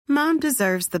Mom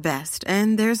deserves the best,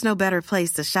 and there's no better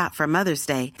place to shop for Mother's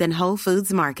Day than Whole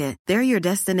Foods Market. They're your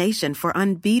destination for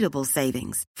unbeatable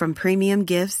savings, from premium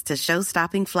gifts to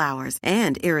show-stopping flowers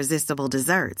and irresistible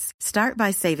desserts. Start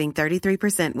by saving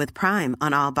 33% with Prime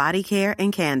on all body care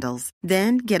and candles.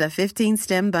 Then get a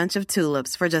 15-stem bunch of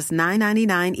tulips for just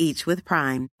 $9.99 each with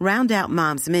Prime. Round out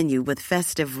Mom's menu with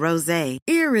festive rosé,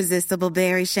 irresistible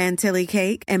berry chantilly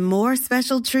cake, and more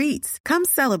special treats. Come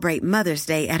celebrate Mother's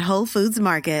Day at Whole Foods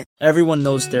Market. Everyone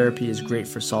knows therapy is great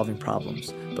for solving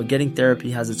problems, but getting therapy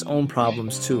has its own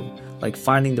problems too, like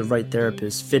finding the right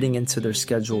therapist, fitting into their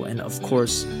schedule, and of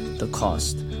course, the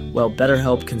cost. Well,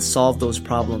 BetterHelp can solve those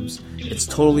problems. It's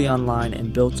totally online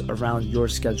and built around your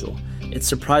schedule. It's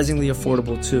surprisingly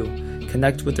affordable too.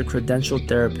 Connect with a credentialed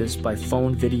therapist by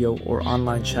phone, video, or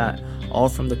online chat, all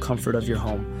from the comfort of your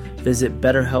home. Visit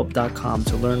BetterHelp.com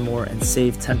to learn more and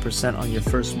save 10% on your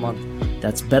first month.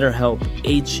 That's BetterHelp,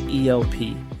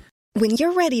 H-E-L-P. When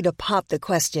you're ready to pop the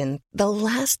question, the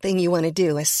last thing you want to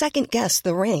do is second-guess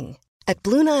the ring. At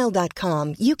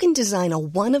BlueNile.com, you can design a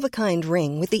one-of-a-kind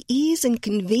ring with the ease and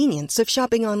convenience of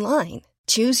shopping online.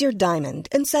 Choose your diamond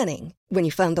and setting. When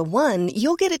you find the one,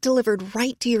 you'll get it delivered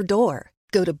right to your door.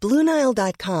 Go to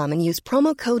BlueNile.com and use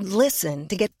promo code LISTEN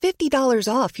to get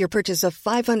 $50 off your purchase of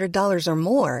 $500 or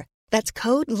more. That's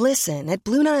code LISTEN at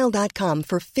BlueNile.com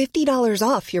for $50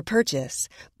 off your purchase.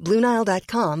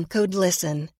 BlueNile.com, code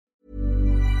LISTEN.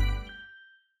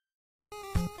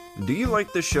 Do you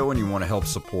like this show and you want to help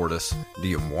support us? Do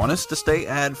you want us to stay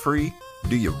ad-free?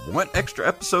 Do you want extra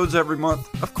episodes every month?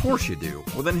 Of course you do.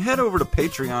 Well, then head over to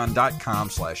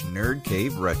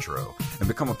patreon.com/nerdcaveretro and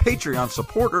become a Patreon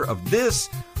supporter of this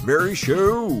very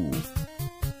show.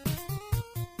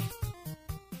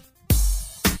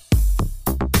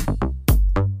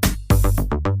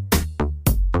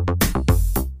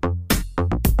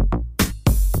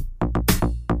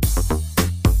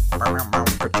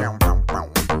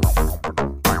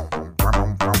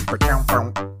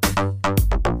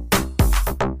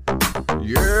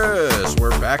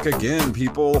 Again,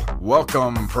 people,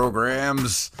 welcome,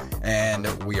 programs, and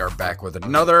we are back with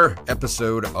another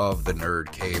episode of the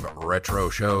Nerd Cave Retro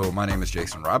Show. My name is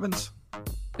Jason Robbins.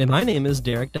 And my name is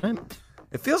Derek Diamond.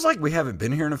 It feels like we haven't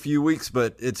been here in a few weeks,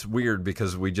 but it's weird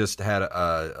because we just had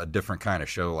a different kind of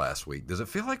show last week. Does it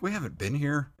feel like we haven't been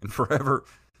here in forever?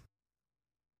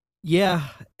 Yeah,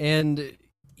 and,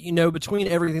 you know, between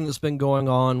everything that's been going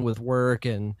on with work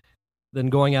and then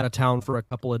going out of town for a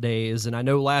couple of days. And I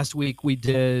know last week we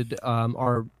did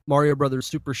our Mario Brothers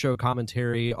Super Show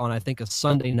commentary on, I think, a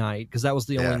Sunday night, because that was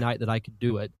the only night that I could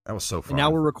do it. That was so fun. And now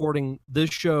we're recording this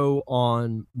show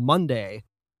on Monday,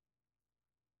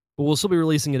 but we'll still be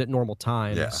releasing it at normal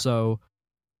time. Yeah. So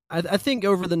I think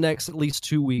over the next at least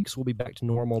 2 weeks, we'll be back to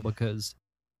normal, because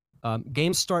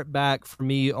games start back for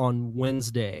me on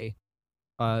Wednesday,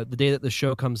 the day that the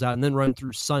show comes out, and then run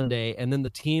through Sunday, and then the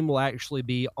team will actually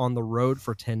be on the road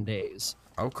for 10 days.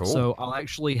 Oh, cool. So I'll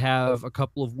actually have a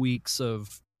couple of weeks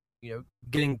of, you know,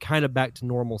 getting kind of back to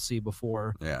normalcy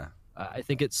before. Yeah. I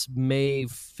think it's May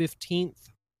 15th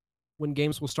when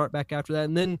games will start back after that.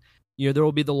 And then, you know, there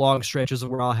will be the long stretches of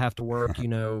where I'll have to work, you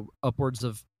know, upwards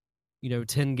of, you know,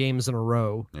 10 games in a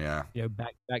row. Yeah. You know,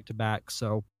 back to back.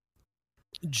 So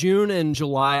June and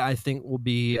July, I think, will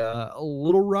be a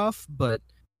little rough, but,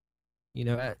 you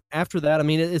know, after that, I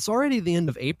mean, it's already the end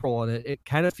of April, and it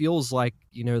kind of feels like,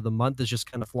 you know, the month has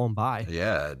just kind of flown by.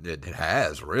 Yeah, it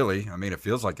has, really. I mean, it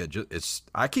feels like it's,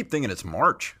 I keep thinking it's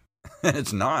March, and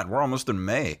it's not. We're almost in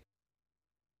May.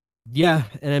 Yeah,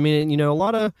 and I mean, you know, a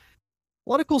lot of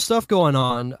cool stuff going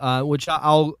on, which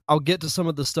I'll get to some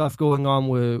of the stuff going on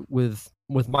with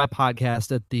my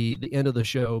podcast at the end of the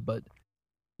show, but,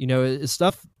 you know, it's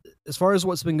stuff. As far as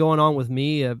what's been going on with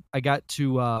me, I got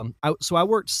to, I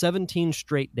worked 17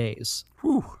 straight days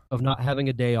of not having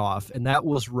a day off, and that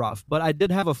was rough, but I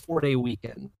did have a 4-day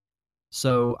weekend.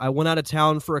 So I went out of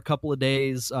town for a couple of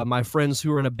days. My friends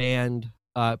who were in a band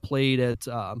played at,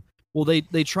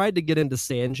 they tried to get into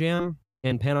Sand Jam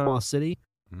in Panama City.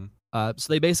 Mm-hmm.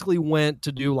 So they basically went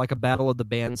to do like a Battle of the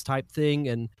Bands type thing,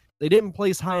 and they didn't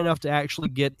place high enough to actually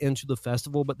get into the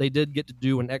festival, but they did get to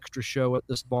do an extra show at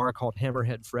this bar called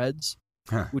Hammerhead Fred's,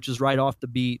 which is right off the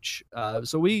beach.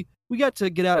 So we got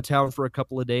to get out of town for a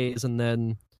couple of days, and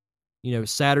then, you know,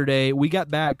 Saturday, we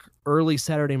got back early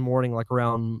Saturday morning, like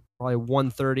around probably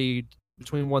 1:30,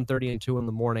 between 1:30 and 2 in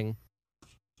the morning.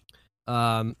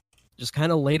 Just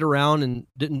kind of laid around and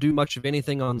didn't do much of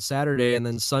anything on Saturday, and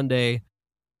then Sunday,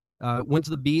 went to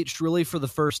the beach really for the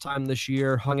first time this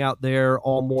year, hung out there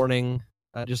all morning,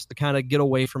 just to kind of get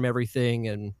away from everything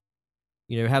and,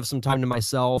 you know, have some time to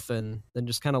myself, and then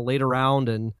just kind of laid around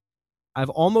and I've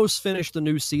almost finished the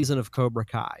new season of Cobra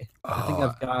Kai. I think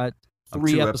I've got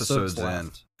 3 episodes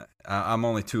left. In. I'm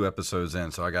only 2 episodes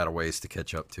in, so I got a ways to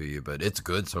catch up to you, but it's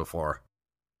good so far.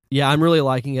 Yeah, I'm really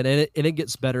liking it, and it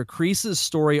gets better. Kreese's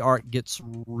story arc gets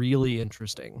really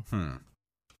interesting.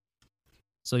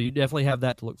 So you definitely have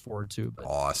that to look forward to. But,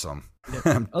 awesome.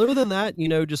 Yeah. Other than that,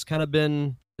 just kind of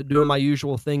been doing my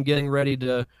usual thing, getting ready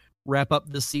to wrap up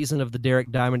this season of the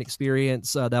Derek Diamond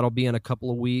Experience. That'll be in a couple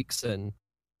of weeks, and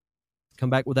come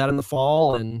back with that in the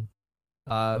fall, and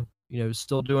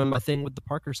still doing my thing with the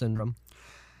Parker Syndrome.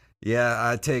 Yeah,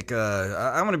 I'm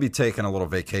going to be taking a little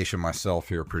vacation myself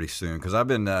here pretty soon, because I've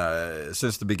been,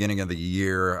 since the beginning of the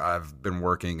year, I've been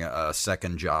working a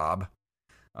second job.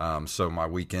 So my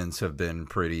weekends have been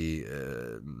pretty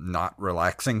not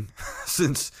relaxing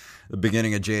since the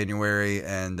beginning of January,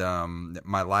 and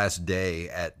my last day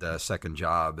at the second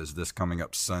job is this coming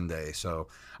up Sunday. So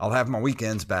I'll have my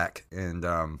weekends back, and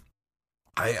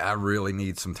I really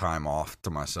need some time off to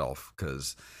myself,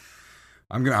 because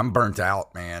I'm burnt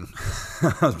out, man.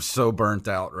 I'm so burnt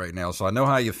out right now. So I know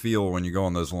how you feel when you go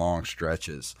on those long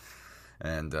stretches.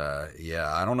 And,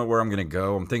 I don't know where I'm going to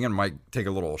go. I'm thinking I might take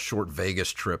a little short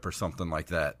Vegas trip or something like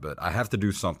that. But I have to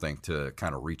do something to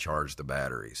kind of recharge the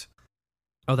batteries.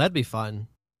 Oh, that'd be fun.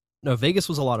 No, Vegas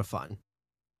was a lot of fun.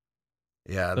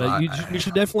 Yeah. But you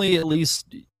should definitely at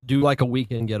least do like a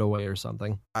weekend getaway or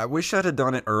something. I wish I'd have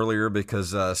done it earlier,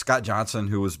 because Scott Johnson,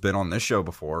 who has been on this show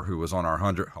before, who was on our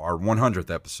 100th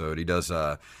episode, he does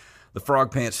the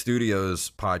Frog Pants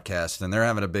Studios podcast, and they're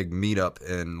having a big meetup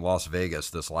in Las Vegas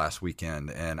this last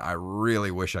weekend, and I really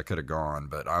wish I could have gone,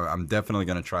 but I'm definitely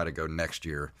going to try to go next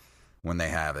year when they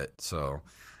have it. So,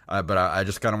 but I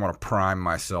just kind of want to prime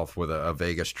myself with a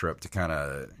Vegas trip to kind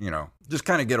of, just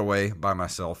kind of get away by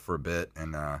myself for a bit,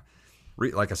 and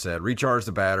like I said, recharge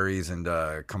the batteries and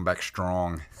come back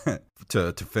strong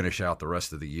to finish out the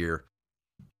rest of the year.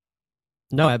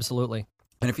 No, absolutely.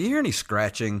 And if you hear any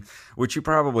scratching, which you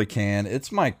probably can,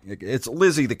 it's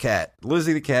Lizzie the cat.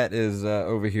 Lizzie the cat is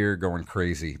over here going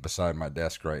crazy beside my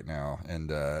desk right now, and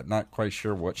not quite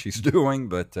sure what she's doing,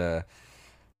 but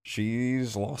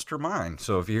she's lost her mind.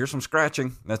 So if you hear some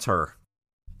scratching, that's her.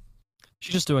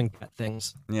 She's just doing cat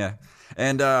things. Yeah.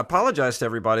 And apologize to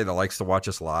everybody that likes to watch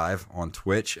us live on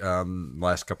Twitch.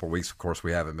 Last couple of weeks, of course,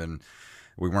 we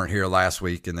weren't here last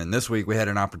week. And then this week we had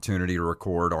an opportunity to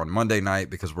record on Monday night,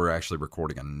 because we're actually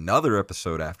recording another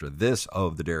episode after this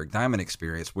of the Derek Diamond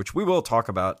Experience, which we will talk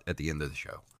about at the end of the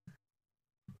show.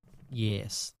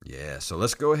 Yes. Yeah. So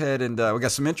let's go ahead, and we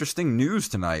got some interesting news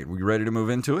tonight. We ready to move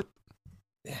into it?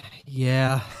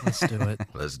 Yeah, let's do it.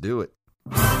 Let's do it.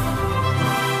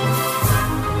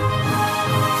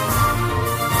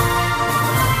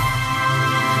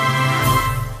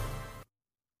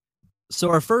 So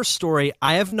our first story,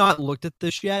 I have not looked at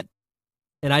this yet,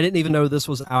 and I didn't even know this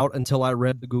was out until I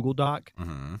read the Google Doc.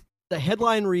 Mm-hmm. The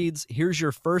headline reads, "Here's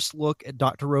your first look at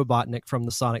Dr. Robotnik from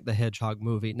the Sonic the Hedgehog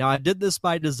movie." Now, I did this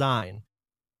by design.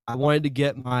 I wanted to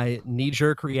get my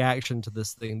knee-jerk reaction to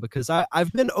this thing, because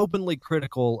I've been openly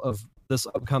critical of this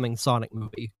upcoming Sonic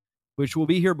movie, which will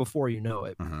be here before you know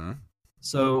it. Mm-hmm.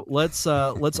 So let's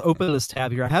open this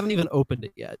tab here. I haven't even opened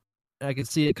it yet. I can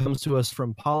see it comes to us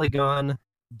from Polygon.com.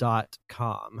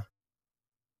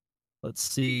 Let's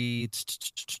see.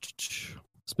 It's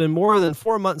been more than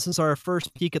 4 months since our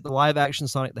first peek at the live-action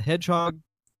Sonic the Hedgehog.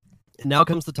 And now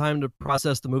comes the time to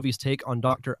process the movie's take on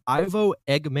Dr. Ivo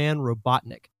Eggman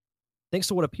Robotnik. Thanks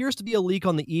to what appears to be a leak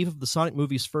on the eve of the Sonic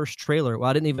movie's first trailer. Well,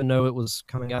 I didn't even know it was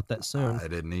coming out that soon. I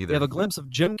didn't either. We have a glimpse of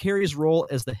Jim Carrey's role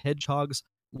as the Hedgehog's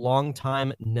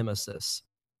longtime nemesis.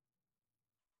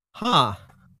 Huh.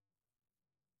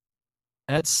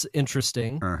 That's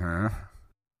interesting. Uh-huh.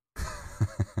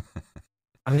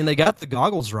 I mean, they got the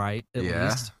goggles right, at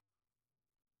least.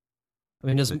 I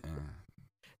mean,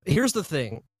 here's the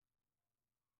thing.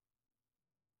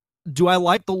 Do I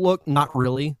like the look? Not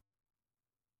really.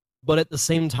 But at the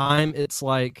same time, it's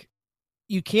like,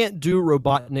 you can't do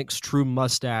Robotnik's true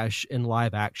mustache in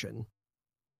live action.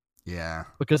 Yeah.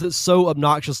 Because it's so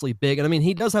obnoxiously big. And I mean,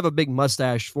 he does have a big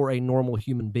mustache for a normal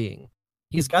human being.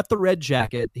 He's got the red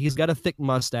jacket. He's got a thick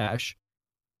mustache.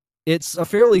 It's a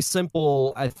fairly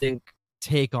simple, I think,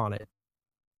 take on it.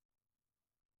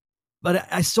 But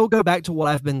I still go back to what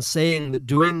I've been saying, that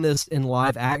doing this in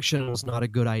live action was not a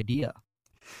good idea.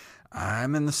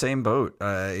 I'm in the same boat.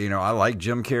 I like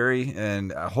Jim Carrey,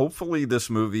 and hopefully this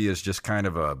movie is just kind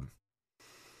of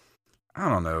I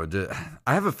don't know.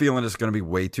 I have a feeling it's going to be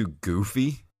way too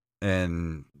goofy,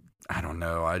 and I don't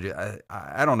know.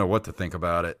 I don't know what to think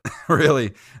about it,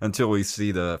 really, until we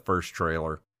see the first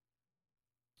trailer.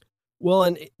 Well,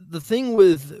 and the thing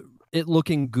with it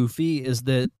looking goofy is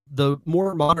that the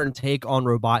more modern take on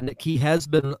Robotnik, he has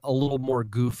been a little more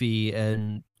goofy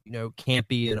and,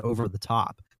 campy and over the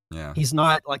top. Yeah. He's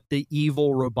not like the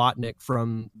evil Robotnik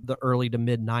from the early to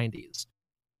mid 90s.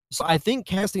 So I think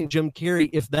casting Jim Carrey,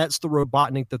 if that's the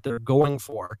Robotnik that they're going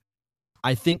for,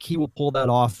 I think he will pull that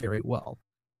off very well.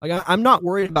 Like, I'm not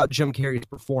worried about Jim Carrey's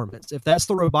performance. If that's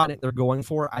the Robotnik they're going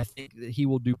for, I think that he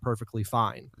will do perfectly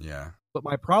fine. Yeah. But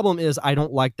my problem is I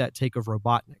don't like that take of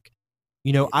Robotnik.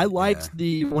 I liked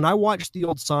when I watched the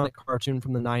old Sonic cartoon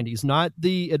from the 90s, not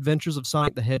the Adventures of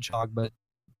Sonic the Hedgehog, but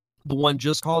the one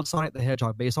just called Sonic the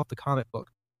Hedgehog based off the comic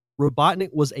book.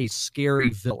 Robotnik was a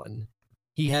scary villain.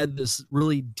 He had this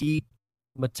really deep,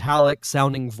 metallic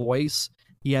sounding voice.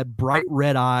 He had bright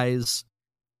red eyes,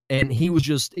 and he was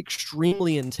just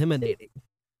extremely intimidating.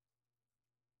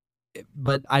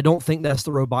 But I don't think that's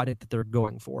the Robotnik that they're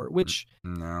going for, which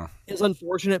is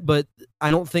unfortunate, but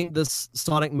I don't think this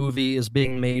Sonic movie is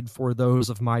being made for those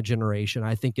of my generation.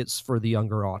 I think it's for the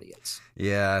younger audience.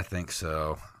 Yeah, I think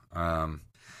so.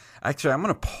 Actually, I'm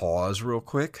going to pause real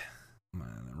quick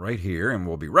right here, and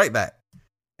we'll be right back.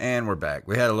 And we're back.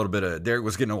 We had a little bit of, Derek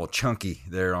was getting a little chunky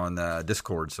there on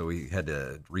Discord, so we had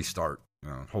to restart.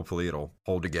 Hopefully it'll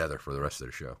hold together for the rest of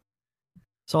the show.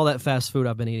 It's all that fast food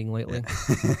I've been eating lately.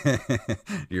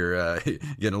 You're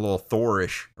getting a little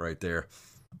Thor-ish right there.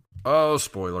 Oh,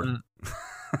 spoiler.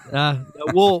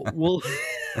 We'll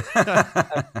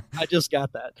I just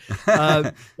got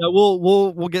that.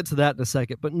 We'll get to that in a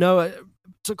second. But no,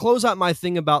 to close out my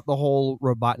thing about the whole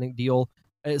Robotnik deal,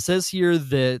 it says here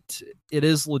that it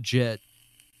is legit.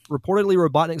 Reportedly,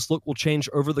 Robotnik's look will change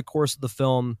over the course of the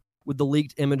film, with the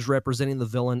leaked image representing the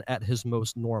villain at his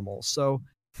most normal. So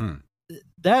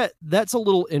that's a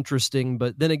little interesting,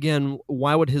 but then again,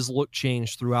 why would his look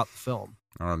change throughout the film?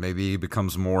 I don't know, maybe he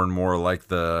becomes more and more like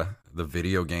the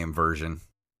video game version.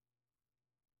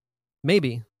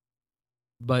 Maybe.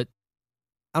 But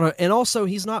I don't know. And also,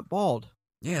 he's not bald.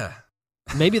 Yeah.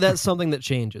 Maybe that's something that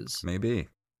changes. Maybe.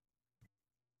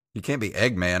 He can't be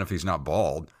Eggman if he's not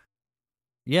bald.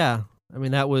 Yeah. I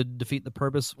mean, that would defeat the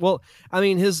purpose. Well, I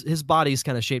mean, his body's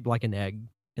kind of shaped like an egg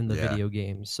in the video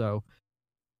game. So,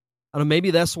 I don't know,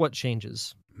 maybe that's what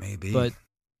changes. Maybe. But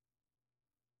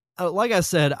like I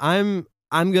said, I'm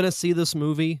going to see this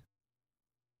movie,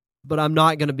 but I'm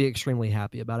not going to be extremely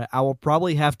happy about it. I will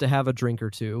probably have to have a drink or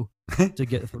two to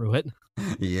get through it.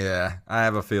 Yeah, I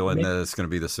have a feeling that it's going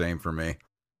to be the same for me.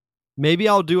 Maybe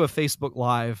I'll do a Facebook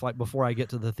Live like before I get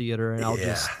to the theater, and I'll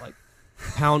just like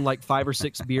pound like 5 or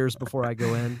 6 beers before I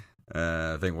go in.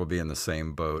 I think we'll be in the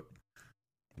same boat.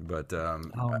 But oh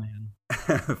man.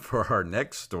 For our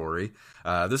next story,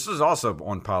 this is also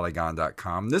on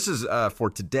Polygon.com. This is for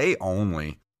today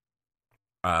only.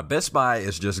 Best Buy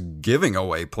is just giving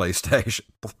away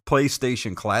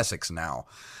PlayStation Classics now.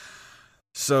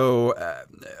 So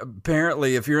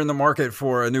apparently, if you're in the market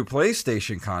for a new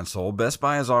PlayStation console, Best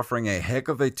Buy is offering a heck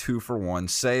of a 2-for-1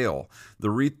 sale. The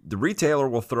retailer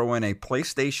will throw in a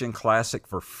PlayStation Classic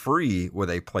for free with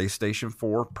a PlayStation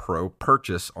 4 Pro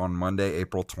purchase on Monday,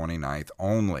 April 29th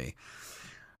only.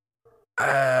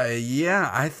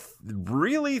 I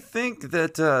really think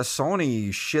that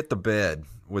Sony shit the bed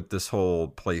with this whole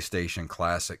PlayStation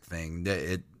Classic thing.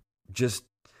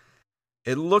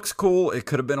 It looks cool. It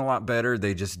could have been a lot better.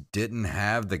 They just didn't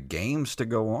have the games to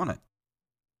go on it.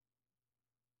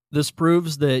 This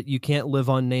proves that you can't live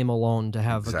on name alone to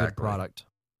have a good product.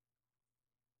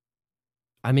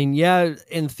 I mean, yeah,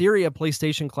 in theory, a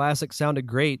PlayStation Classic sounded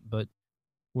great, but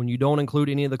when you don't include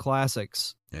any of the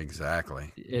classics,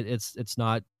 exactly, it's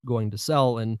not going to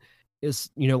sell. And it's,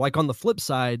 like on the flip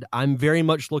side, I'm very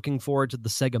much looking forward to the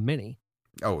Sega Mini.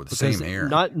 Oh, the same here.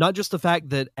 Not just the fact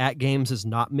that At Games is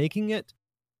not making it,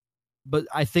 but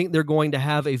I think they're going to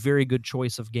have a very good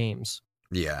choice of games.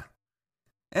 Yeah.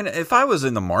 And if I was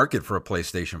in the market for a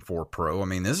PlayStation 4 Pro, I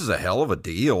mean, this is a hell of a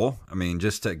deal. I mean,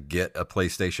 just to get a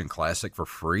PlayStation Classic for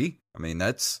free, I mean,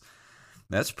 that's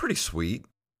pretty sweet.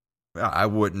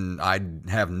 I'd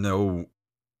have no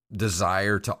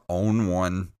desire to own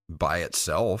one by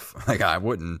itself. Like, I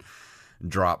wouldn't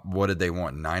drop, what did they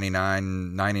want,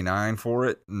 $99.99 for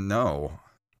it? No.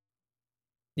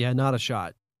 Yeah, not a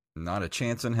shot. Not a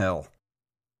chance in hell.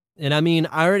 And I mean,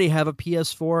 I already have a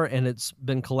PS4 and it's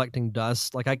been collecting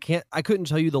dust. Like, I couldn't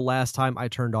tell you the last time I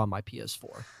turned on my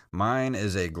PS4. Mine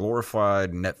is a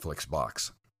glorified Netflix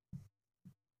box.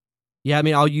 Yeah, I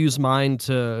mean, I'll use mine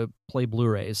to play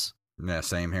Blu-rays. Yeah,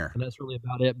 same here. And that's really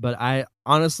about it. But I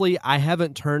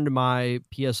haven't turned my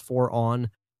PS4 on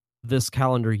this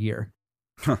calendar year.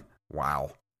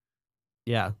 Wow.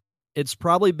 Yeah. It's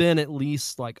probably been at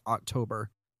least like October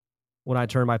when I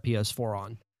turned my PS4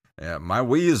 on. Yeah, my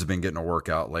Wii has been getting a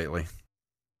workout lately.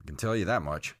 I can tell you that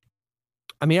much.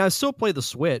 I mean, I still play the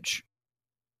Switch,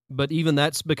 but even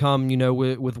that's become,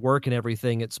 with work and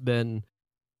everything, it's been,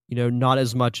 not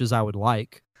as much as I would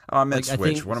like. Oh, I meant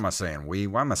Switch. What am I saying? Wii?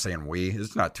 Why am I saying Wii?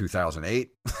 It's not 2008.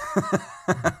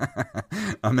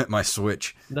 I meant my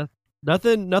Switch.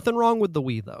 Nothing wrong with the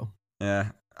Wii, though. Yeah,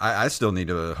 I still need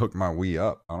to hook my Wii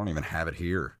up. I don't even have it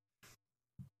here.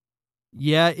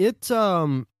 Yeah,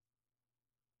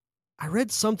 I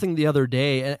read something the other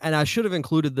day, and I should have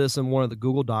included this in one of the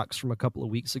Google Docs from a couple of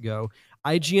weeks ago.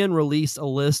 IGN released a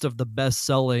list of the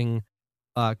best-selling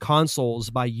consoles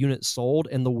by units sold,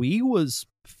 and the Wii was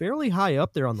fairly high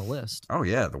up there on the list. Oh,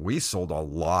 yeah, the Wii sold a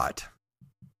lot.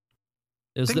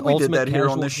 I think we did that here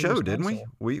on this show, didn't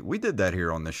we? We did that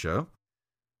here on this show.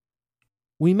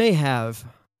 We may have.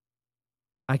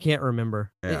 I can't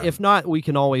remember. Yeah. If not, we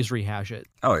can always rehash it.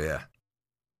 Oh, yeah.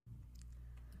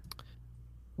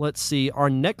 Let's see. Our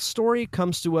next story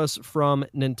comes to us from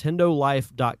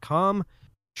NintendoLife.com.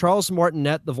 Charles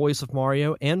Martinet, the voice of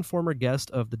Mario and former guest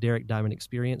of the Derek Diamond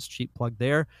Experience, cheap plug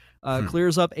there,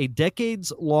 clears up a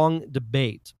decades-long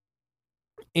debate.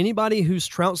 Anybody who's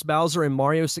trounced Bowser in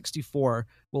Mario 64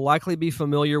 will likely be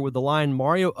familiar with the line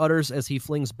Mario utters as he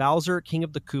flings Bowser, King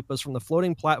of the Koopas, from the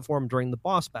floating platform during the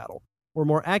boss battle. Or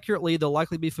more accurately, they'll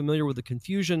likely be familiar with the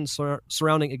confusion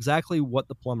surrounding exactly what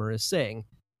the plumber is saying.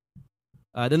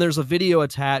 Then there's a video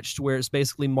attached where it's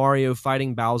basically Mario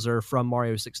fighting Bowser from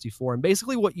Mario 64. And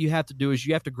basically what you have to do is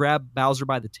you have to grab Bowser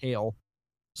by the tail,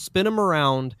 spin him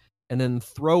around, and then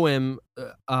throw him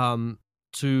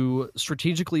to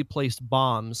strategically placed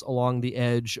bombs along the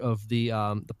edge of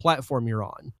the platform you're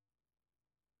on.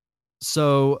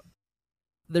 So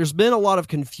there's been a lot of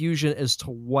confusion as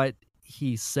to what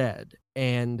he said.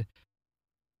 And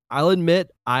I'll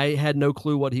admit, I had no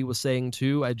clue what he was saying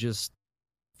too. I just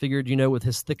figured, with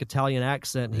his thick Italian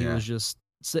accent, he was just,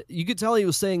 you could tell he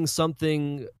was saying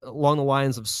something along the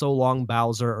lines of "so long,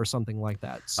 Bowser" or something like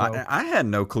that. So I had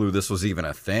no clue this was even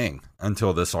a thing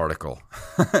until this article.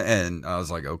 And I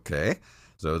was like, okay,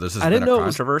 so this has been a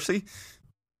controversy?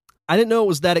 I didn't know it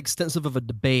was that extensive of a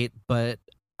debate, but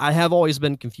I have always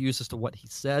been confused as to what he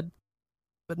said,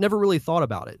 but never really thought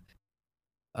about it.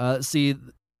 See,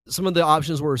 some of the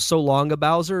options were "so long a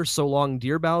Bowser," "so long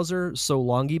dear Bowser," "so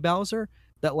longy Bowser."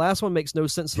 That last one makes no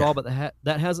sense at all, but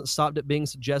that hasn't stopped it being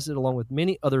suggested along with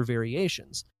many other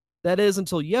variations. That is,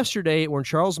 until yesterday, when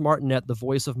Charles Martinet, the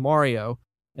voice of Mario,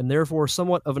 and therefore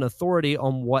somewhat of an authority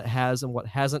on what has and what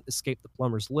hasn't escaped the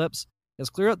plumber's lips,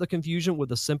 has cleared up the confusion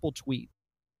with a simple tweet.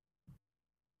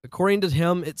 According to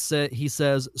him, he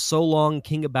says, "So long,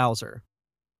 King of Bowser."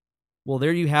 Well,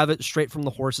 there you have it, straight from the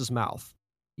horse's mouth.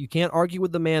 You can't argue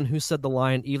with the man who said the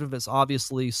line, even if it's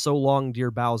obviously "so long,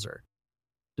 dear Bowser."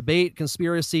 Debate,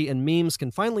 conspiracy, and memes can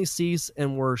finally cease,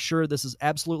 and we're sure this is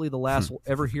absolutely the last we'll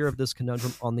ever hear of this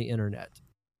conundrum on the internet.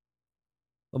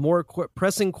 A more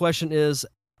pressing question is,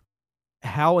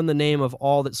 how in the name of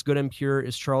all that's good and pure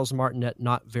is Charles Martinet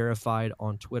not verified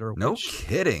on Twitter? No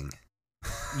kidding.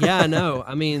 Yeah, I know.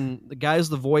 I mean, the guy's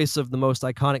the voice of the most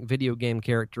iconic video game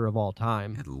character of all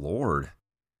time. Good Lord.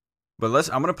 But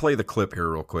I'm going to play the clip here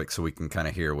real quick so we can kind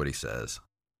of hear what he says.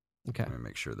 Okay. Let me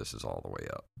make sure this is all the way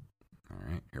up. All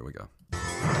right, here we go.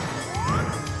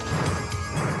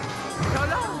 So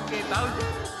long, dear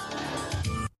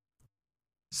Bowser.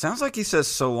 Sounds like he says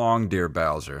 "so long, dear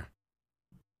Bowser."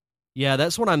 Yeah,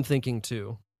 that's what I'm thinking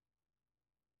too.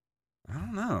 I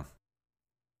don't know.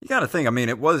 You got to think, I mean,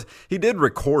 he did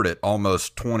record it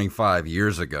almost 25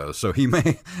 years ago, so he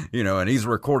may, and he's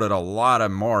recorded a lot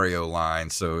of Mario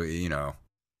lines, so, he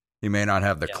may not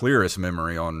have the clearest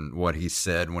memory on what he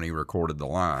said when he recorded the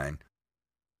line.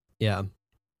 Yeah.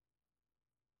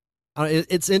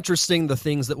 It's interesting, the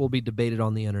things that will be debated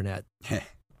on the internet.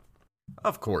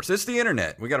 Of course. It's the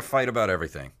internet. We got to fight about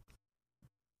everything.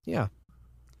 Yeah.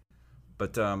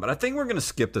 But I think we're going to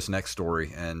skip this next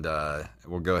story, and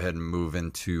we'll go ahead and move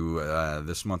into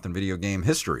this month in video game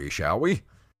history, shall we?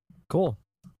 Cool.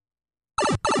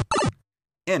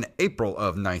 In April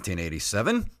of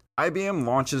 1987... IBM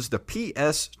launches the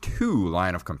PS2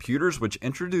 line of computers, which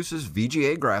introduces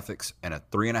VGA graphics and a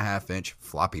 3.5-inch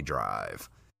floppy drive.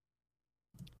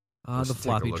 The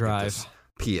floppy drive.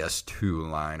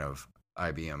 PS2 line of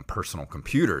IBM personal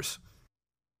computers.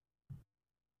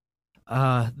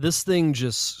 This thing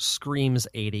just screams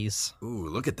 80s. Ooh,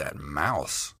 look at that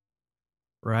mouse.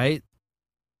 Right?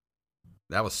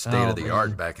 That was state of the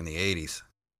art back in the 80s.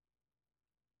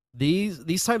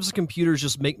 These types of computers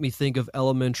just make me think of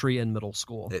elementary and middle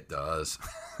school. It does.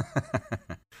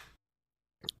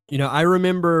 I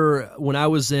remember when I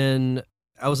was in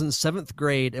I was in 7th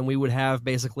grade, and we would have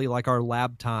basically like our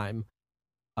lab time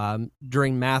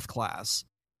during math class,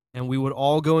 and we would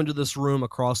all go into this room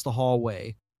across the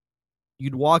hallway.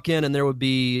 You'd walk in, and there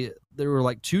were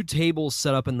like 2 tables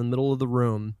set up in the middle of the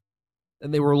room,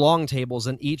 and they were long tables,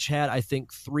 and each had, I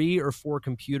think, 3 or 4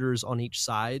 computers on each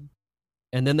side.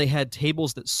 And then they had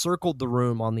tables that circled the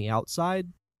room on the outside,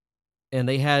 and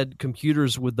they had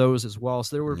computers with those as well.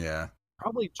 So there were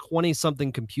probably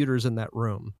 20-something computers in that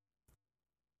room.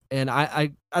 And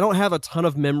I don't have a ton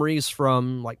of memories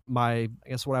from like I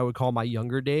guess what I would call my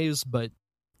younger days, but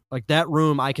like that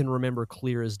room I can remember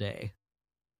clear as day.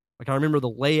 Like I remember the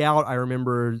layout, I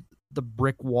remember the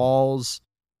brick walls,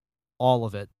 all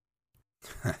of it.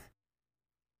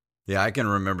 Yeah, I can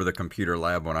remember the computer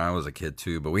lab when I was a kid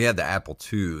too, but we had the Apple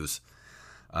IIs.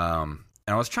 And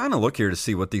I was trying to look here to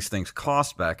see what these things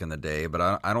cost back in the day,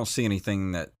 but I don't see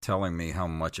anything that telling me how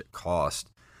much it cost.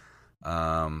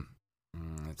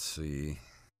 Let's see.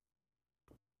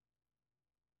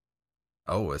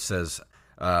 Oh, it says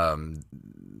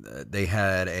they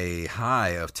had a high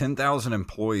of 10,000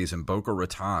 employees in Boca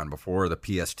Raton before the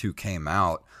PS2 came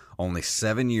out. Only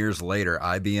 7 years later,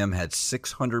 IBM had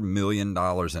 $600 million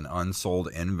in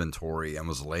unsold inventory and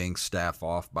was laying staff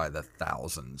off by the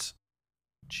thousands.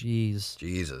 Jeez.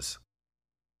 Jesus.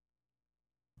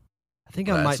 I think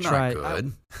I might try.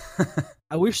 Good.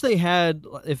 I wish they had.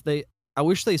 I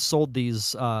wish they sold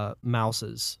these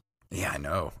mouses. Yeah, I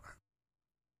know.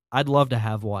 I'd love to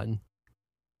have one.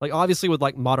 Like obviously with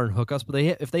like modern hookups, but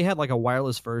if they had like a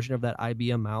wireless version of that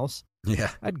IBM mouse,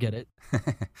 yeah, I'd get it.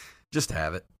 Just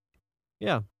have it.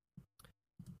 Yeah.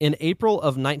 In April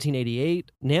of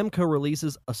 1988, Namco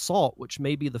releases Assault, which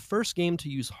may be the first game to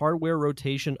use hardware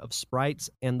rotation of sprites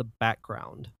and the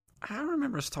background. I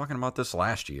remember us talking about this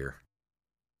last year.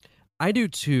 I do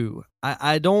too.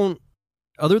 I don't,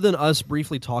 other than us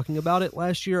briefly talking about it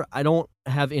last year, I don't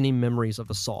have any memories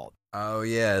of Assault. Oh,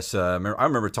 yes. I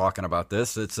remember talking about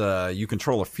this. It's you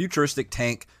control a futuristic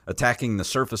tank attacking the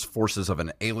surface forces of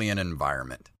an alien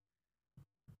environment.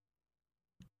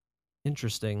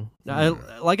 Interesting. Now,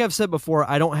 like I've said before,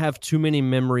 I don't have too many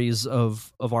memories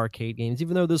of arcade games,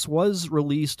 even though this was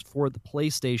released for the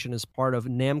PlayStation as part of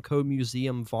Namco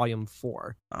Museum Volume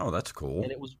 4. Oh, that's cool.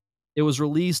 And it was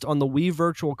released on the Wii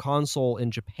Virtual Console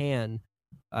in Japan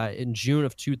in June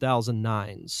of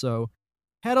 2009. So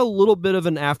had a little bit of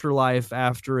an afterlife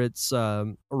after its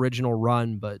original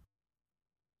run, but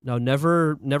no,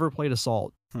 never played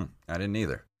Assault. I didn't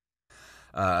either.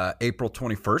 April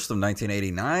 21st of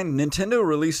 1989, Nintendo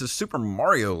releases Super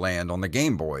Mario Land on the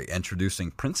Game Boy,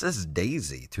 introducing Princess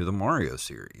Daisy to the Mario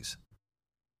series.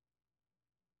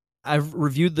 I've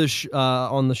reviewed this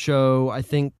on the show, I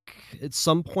think at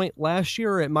some point last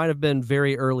year, it might have been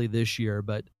very early this year,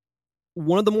 but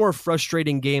one of the more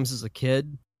frustrating games as a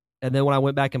kid, and then when I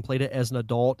went back and played it as an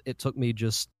adult, it took me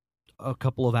just a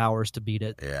couple of hours to beat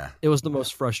it. Yeah. It was the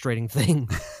most frustrating thing.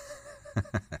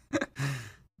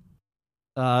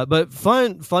 But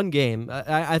fun game.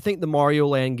 I think the Mario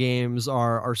Land games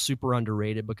are super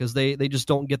underrated because they just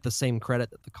don't get the same credit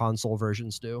that the console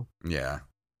versions do. Yeah.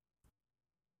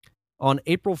 On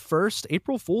April 1st,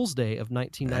 April Fool's Day of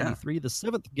 1993, The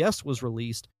Seventh Guest was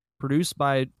released, produced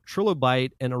by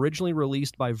Trilobite and originally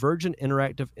released by Virgin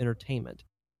Interactive Entertainment.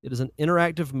 It is an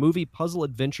interactive movie puzzle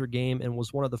adventure game and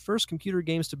was one of the first computer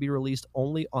games to be released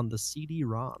only on the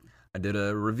CD-ROM. I did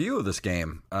a review of this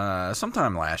game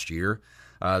sometime last year.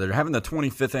 They're having the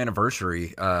 25th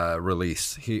anniversary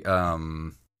release.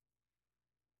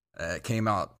 It came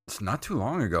out not too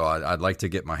long ago. I'd like to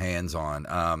get my hands on.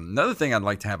 Another thing I'd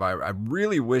like to have, I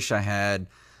really wish I had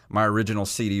my original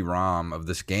CD-ROM of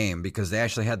this game because they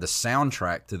actually had the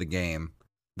soundtrack to the game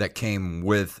that came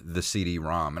with the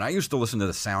CD-ROM. And I used to listen to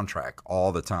the soundtrack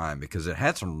all the time because it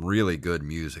had some really good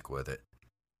music with it.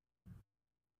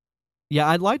 Yeah,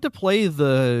 I'd like to play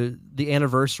the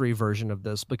anniversary version of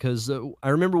this because I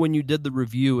remember when you did the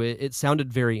review, it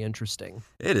sounded very interesting.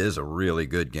 It is a really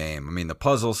good game. I mean, the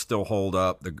puzzles still hold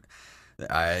up. If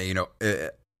they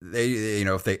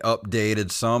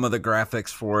updated some of the graphics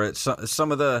for it,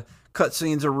 some of the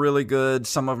cutscenes are really good.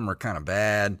 Some of them are kind of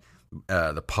bad.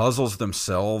 The puzzles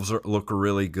themselves look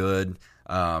really good.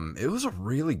 It was a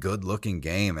really good looking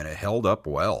game, and it held up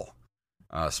well.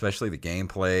 Especially the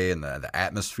gameplay and the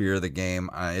atmosphere of the game.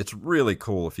 It's really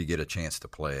cool if you get a chance to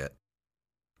play it.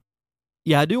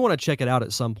 Yeah, I do want to check it out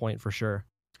at some point for sure.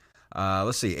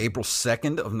 Let's see. April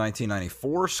 2nd of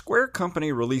 1994, Square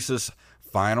Company releases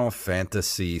Final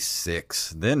Fantasy VI,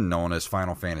 then known as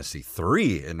Final Fantasy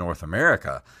III in North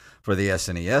America, for the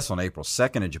SNES on April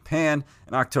 2nd in Japan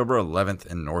and October 11th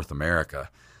in North America.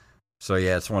 So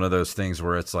yeah, it's one of those things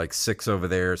where it's like 6 over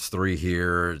there, it's 3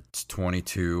 here, it's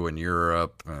 22 in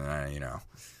Europe. You know,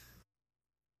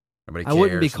 nobody cares. I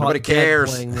wouldn't be caught Nobody cares.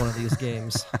 playing one of these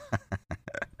games.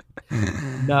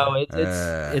 No, it's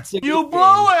a good You game.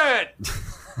 blew it!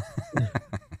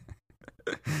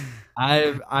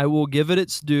 I will give it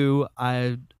its due.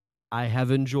 I have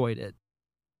enjoyed it,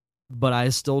 but I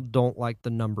still don't like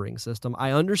the numbering system.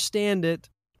 I understand it,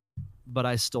 but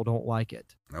I still don't like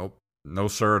it. Nope. No,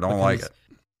 sir, don't like it.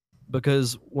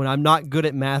 Because when I'm not good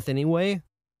at math anyway,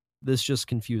 this just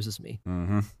confuses me.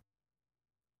 Mm-hmm.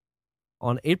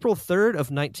 On April 3rd of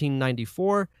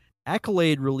 1994,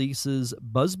 Accolade releases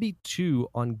Busby 2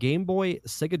 on Game Boy,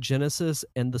 Sega Genesis,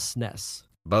 and the SNES.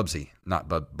 Bubsy, not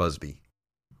Busby.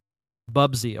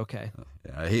 Bubsy, okay.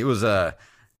 Yeah, he was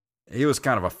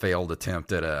kind of a failed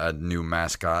attempt at a new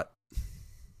mascot.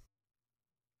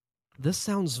 This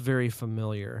sounds very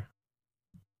familiar.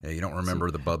 Yeah, you don't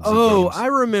remember the Bubsy Oh, games? I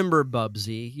remember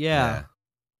Bubsy. Yeah,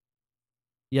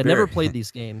 never played these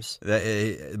games.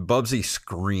 Bubsy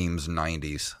screams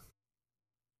 90s.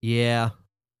 Yeah.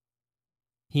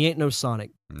 He ain't no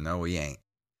Sonic. No, he ain't.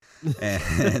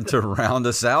 And to round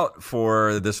us out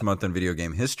for this month in video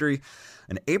game history,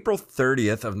 on April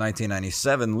 30th of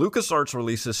 1997, LucasArts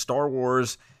releases Star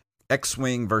Wars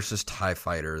X-Wing vs. TIE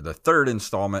Fighter, the third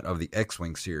installment of the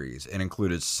X-Wing series. It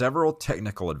included several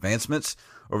technical advancements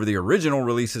over the original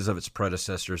releases of its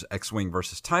predecessors. X-Wing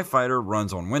vs. TIE Fighter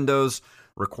runs on Windows,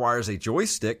 requires a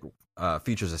joystick,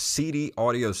 features a CD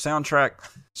audio soundtrack,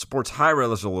 supports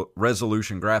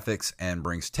high-resolution graphics, and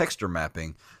brings texture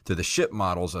mapping to the ship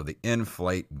models of the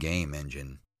in-flight game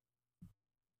engine.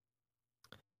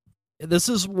 This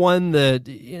is one that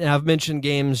I've mentioned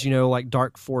games, like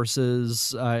Dark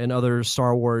Forces and other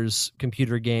Star Wars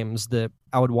computer games that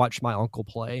I would watch my uncle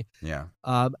play. Yeah.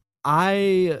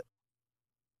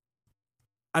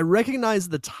 I recognize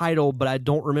the title, but I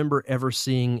don't remember ever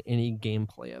seeing any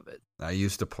gameplay of it. I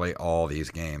used to play all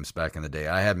these games back in the day.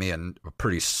 I had me a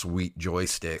pretty sweet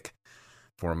joystick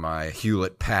for my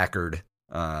Hewlett Packard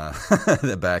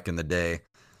back in the day.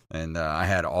 And I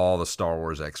had all the Star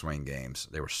Wars X-Wing games.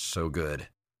 They were so good.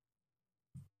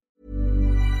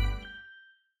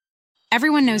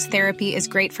 Everyone knows therapy is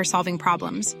great for solving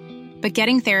problems. But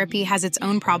getting therapy has its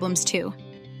own problems too.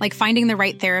 Like finding the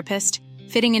right therapist,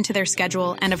 fitting into their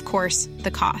schedule, and of course,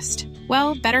 the cost.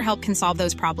 Well, BetterHelp can solve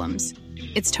those problems.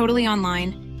 It's totally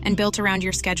online and built around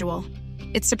your schedule.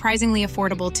 It's surprisingly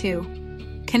affordable too.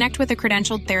 Connect with a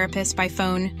credentialed therapist by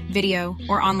phone, video,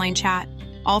 or online chat,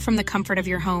 all from the comfort of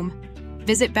your home.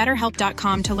 Visit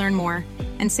BetterHelp.com to learn more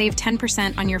and save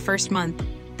 10% on your first month.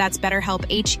 That's BetterHelp,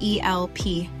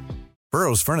 H-E-L-P.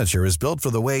 Burrow's furniture is built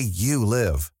for the way you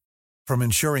live. From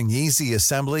ensuring easy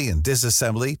assembly and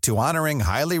disassembly to honoring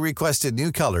highly requested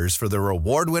new colors for their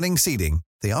award-winning seating,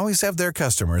 they always have their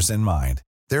customers in mind.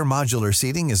 Their modular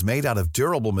seating is made out of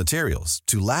durable materials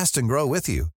to last and grow with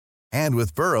you. And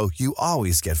with Burrow, you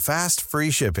always get fast, free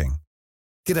shipping.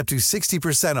 Get up to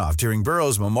 60% off during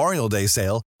Burrow's Memorial Day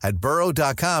sale at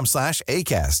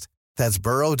burrow.com/ACAST. That's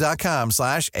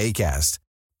burrow.com/ACAST.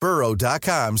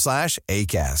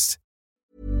 burrow.com/ACAST.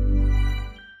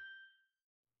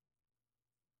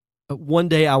 One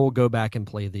day I will go back and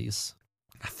play these.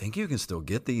 I think you can still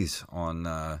get these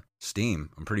on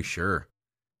Steam. I'm pretty sure.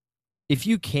 If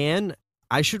you can,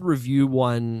 I should review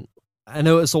one. I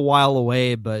know it's a while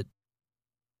away, but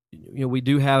we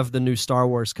do have the new Star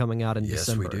Wars coming out in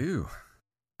December. Yes, we do.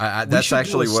 That's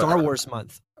actually what Star Wars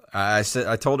month. I said.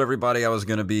 I told everybody I was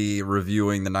going to be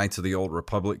reviewing the Knights of the Old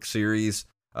Republic series.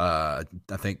 I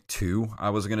think 2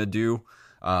 I was going to do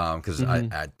because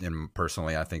and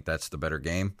personally I think that's the better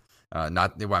game. I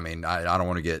don't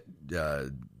want to get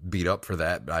beat up for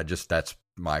that, but that's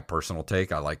my personal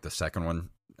take. I like the second one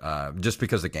just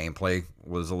because the gameplay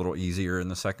was a little easier in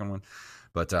the second one.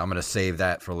 But I'm going to save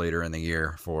that for later in the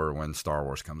year for when Star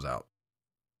Wars comes out.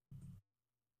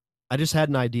 I just had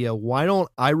an idea. Why don't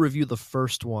I review the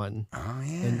first one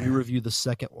and you review the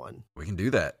second one? We can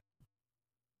do that.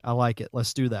 I like it.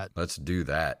 Let's do that. Let's do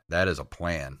that. That is a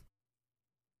plan.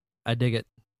 I dig it.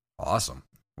 Awesome.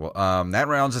 Well, that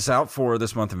rounds us out for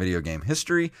this month in video game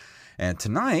history. And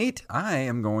tonight, I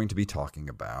am going to be talking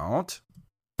about...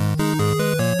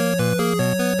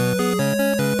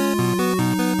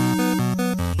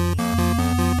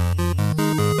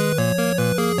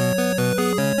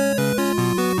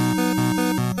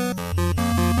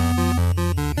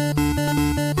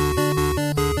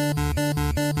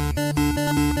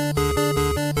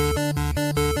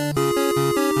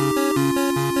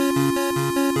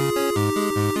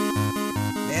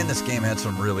 This game had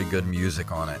some really good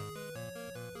music on it.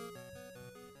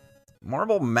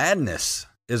 Marble Madness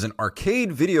is an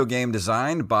arcade video game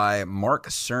designed by Mark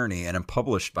Cerny and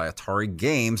published by Atari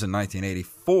Games in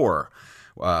 1984.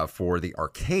 For the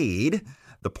arcade,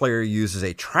 the player uses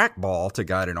a trackball to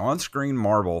guide an on-screen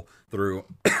marble through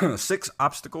 6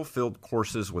 obstacle-filled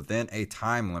courses within a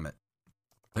time limit.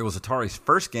 It was Atari's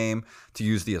first game to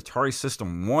use the Atari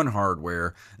System 1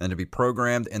 hardware and to be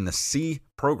programmed in the C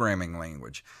programming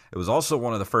language. It was also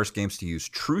one of the first games to use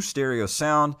true stereo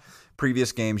sound.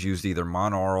 Previous games used either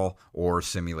monaural or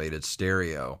simulated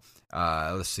stereo.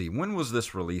 Let's see, when was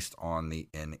this released on the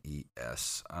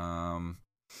NES?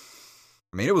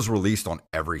 It was released on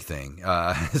everything.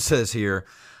 It says here,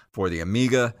 for the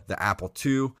Amiga, the Apple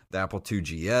II, the Apple II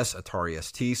GS, Atari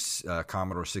ST,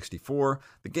 Commodore 64,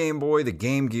 the Game Boy, the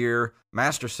Game Gear,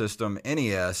 Master System,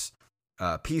 NES,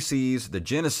 PCs, the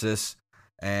Genesis,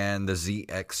 and the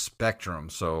ZX Spectrum.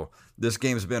 So this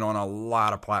game's been on a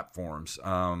lot of platforms.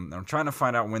 I'm trying to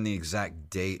find out when the exact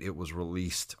date it was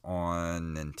released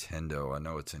on Nintendo. I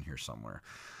know it's in here somewhere.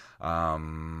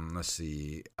 Let's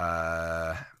see.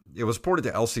 It was ported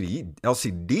to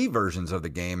LCD versions of the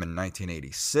game in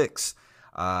 1986,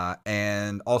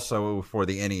 and also for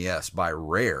the NES by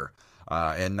Rare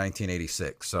in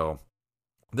 1986. So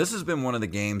this has been one of the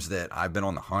games that I've been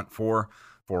on the hunt for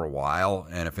a while.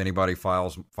 And if anybody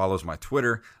follows my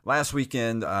Twitter, last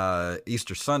weekend,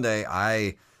 Easter Sunday,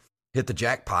 I hit the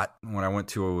jackpot when I went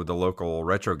to the local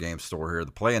retro game store here,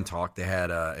 the Play and Talk. They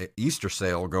had an Easter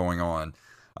sale going on.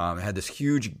 It had this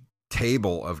huge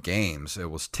table of games. It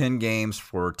was 10 games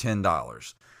for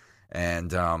 $10.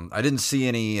 And I didn't see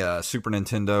any Super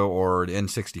Nintendo or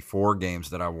N64 games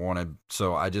that I wanted.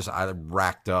 So I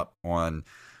racked up on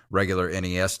regular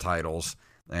NES titles.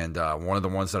 And one of the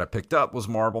ones that I picked up was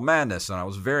Marble Madness. And I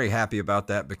was very happy about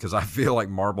that because I feel like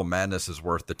Marble Madness is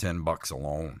worth the $10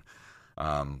 alone.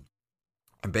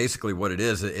 And basically what it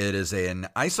is an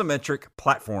isometric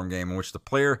platform game in which the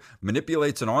player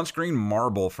manipulates an on-screen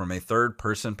marble from a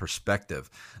third-person perspective.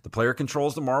 The player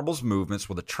controls the marble's movements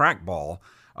with a trackball,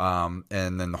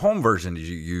 and then the home version, you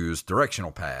use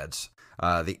directional pads.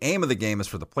 The aim of the game is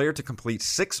for the player to complete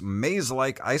 6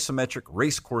 maze-like isometric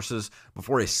race courses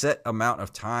before a set amount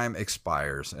of time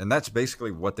expires. And that's basically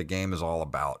what the game is all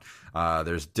about.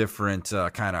 There's different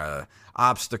kind of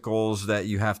obstacles that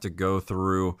you have to go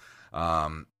through.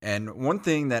 And one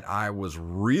thing that I was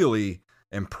really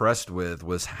impressed with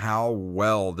was how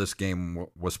well this game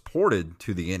was ported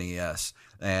to the NES,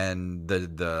 and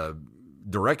the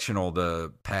directional,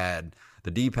 the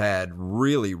D-pad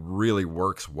really, really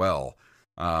works well.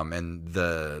 And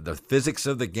the physics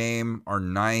of the game are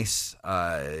nice.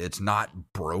 It's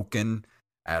not broken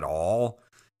at all.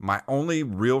 My only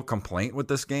real complaint with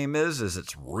this game is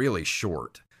it's really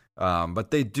short.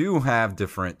 But they do have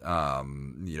different,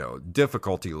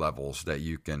 difficulty levels that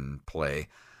you can play,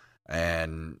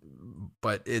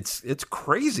 but it's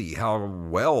crazy how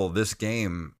well this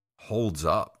game holds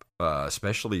up,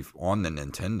 especially on the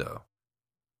Nintendo.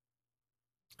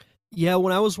 Yeah,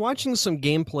 when I was watching some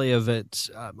gameplay of it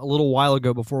a little while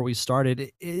ago before we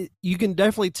started, you can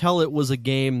definitely tell it was a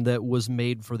game that was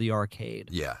made for the arcade.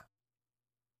 Yeah,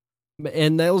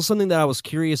 and that was something that I was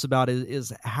curious about.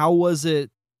 Is how was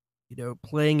it?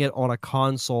 Playing it on a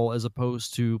console as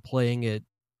opposed to playing it,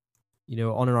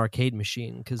 on an arcade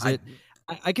machine. Because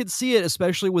I could see it,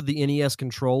 especially with the NES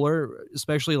controller,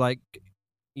 especially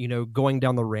going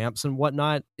down the ramps and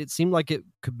whatnot. It seemed like it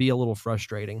could be a little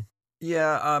frustrating.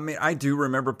 Yeah, I do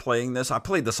remember playing this. I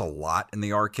played this a lot in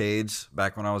the arcades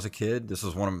back when I was a kid. This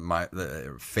was one of my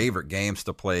favorite games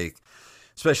to play,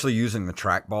 especially using the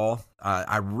trackball.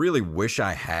 I really wish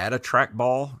I had a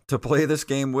trackball to play this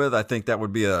game with. I think that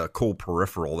would be a cool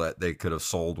peripheral that they could have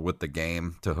sold with the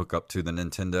game to hook up to the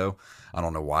Nintendo. I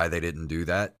don't know why they didn't do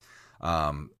that.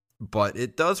 But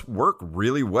it does work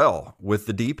really well with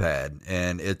the D-pad,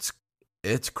 and it's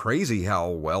crazy how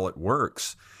well it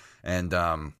works. And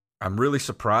I'm really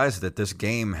surprised that this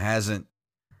game hasn't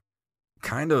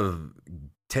kind of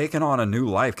taken on a new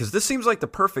life, because this seems like the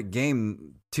perfect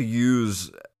game to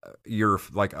use your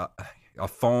a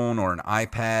phone or an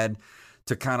iPad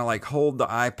to kind of hold the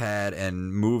iPad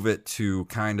and move it to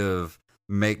kind of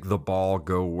make the ball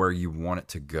go where you want it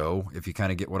to go, if you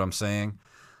kind of get what I'm saying.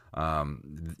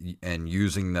 And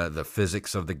using the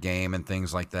physics of the game and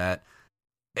things like that,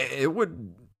 I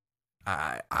would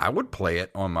play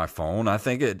it on my phone. I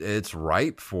think it's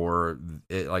ripe for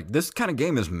it. This kind of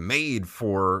game is made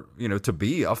for, to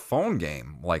be a phone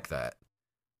game like that.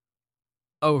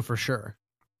 Oh, for sure.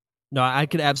 No, I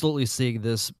could absolutely see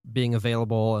this being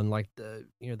available in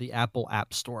the Apple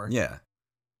App Store. Yeah.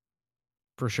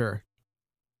 For sure.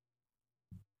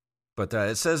 But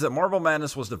it says that Marble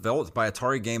Madness was developed by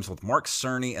Atari Games with Mark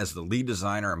Cerny as the lead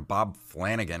designer and Bob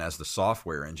Flanagan as the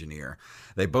software engineer.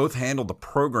 They both handled the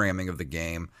programming of the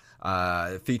game.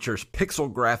 It features pixel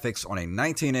graphics on a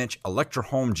 19-inch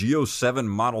Electrohome Geo 7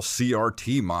 model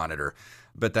CRT monitor.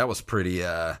 But that was pretty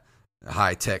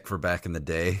high tech for back in the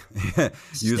day.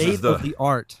 State of the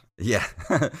art. Yeah.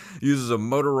 Uses a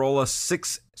Motorola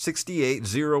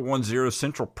 68010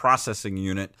 central processing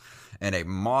unit and a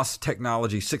MOS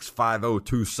Technology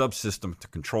 6502 subsystem to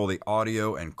control the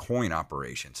audio and coin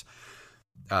operations.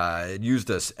 It used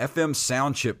a FM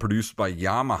sound chip produced by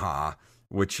Yamaha,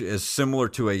 which is similar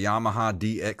to a Yamaha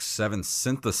DX7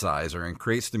 synthesizer, and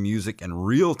creates the music in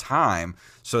real time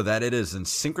so that it is in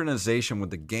synchronization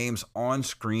with the game's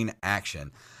on-screen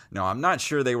action. Now, I'm not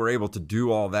sure they were able to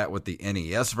do all that with the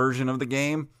NES version of the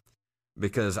game,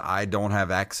 because I don't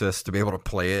have access to be able to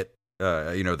play it,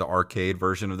 the arcade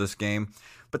version of this game.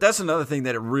 But that's another thing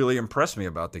that really impressed me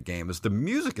about the game, is the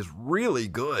music is really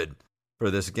good for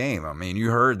this game. I mean,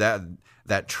 you heard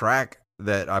that track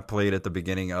that I played at the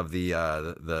beginning of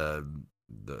the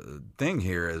thing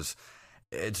here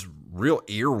it's real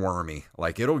earwormy.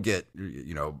 Like, it'll get,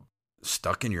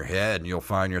 stuck in your head, and you'll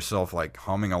find yourself like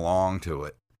humming along to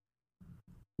it.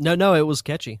 No, it was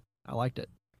catchy. I liked it.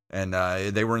 And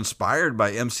they were inspired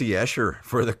by MC Escher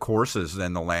for the courses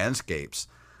and the landscapes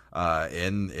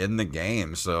in the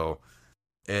game. So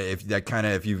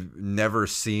if you've never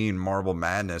seen Marble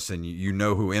Madness and you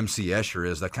know who MC Escher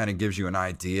is, that kind of gives you an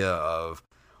idea of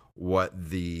what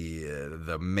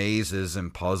the mazes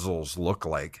and puzzles look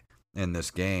like in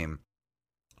this game.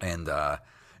 And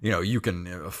you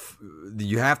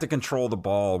have to control the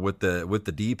ball with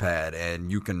the D-pad, and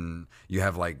you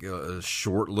have like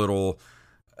short little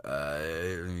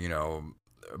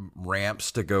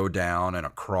ramps to go down and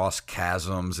across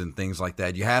chasms and things like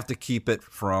that. You have to keep it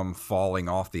from falling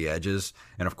off the edges.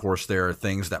 And of course, there are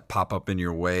things that pop up in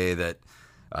your way that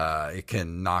it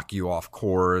can knock you off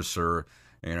course, or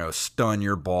stun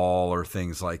your ball, or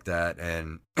things like that.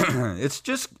 And it's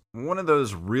just one of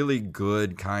those really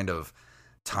good kind of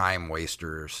time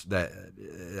wasters that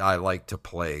I like to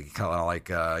play, kind of like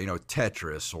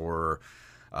Tetris or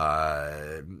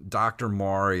Dr.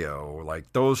 Mario,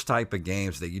 like those type of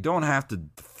games that you don't have to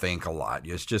think a lot.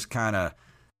 It's just kind of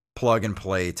plug and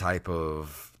play type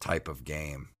of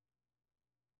game.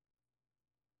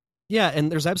 Yeah,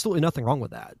 and there's absolutely nothing wrong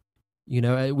with that.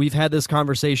 We've had this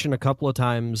conversation a couple of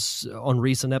times on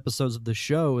recent episodes of the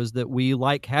show, is that we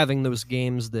like having those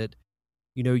games that,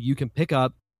 you can pick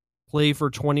up, play for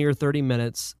 20 or 30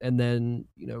 minutes, and then,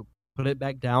 put it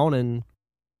back down and,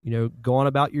 go on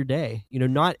about your day.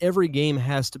 Not every game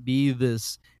has to be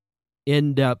this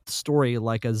in-depth story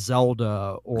like a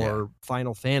Zelda or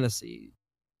Final Fantasy.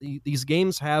 These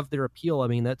games have their appeal. I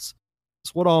mean, that's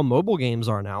what all mobile games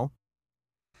are now.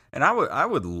 And I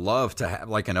would love to have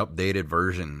like an updated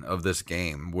version of this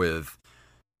game with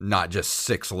not just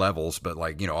 6 levels, but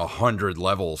like, 100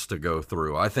 levels to go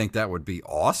through. I think that would be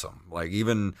awesome. Like,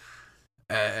 even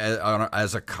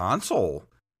as a console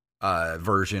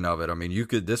version of it. I mean,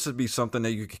 this would be something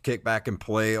that you could kick back and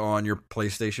play on your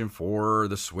PlayStation 4 or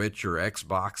the Switch or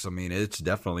Xbox. I mean, it's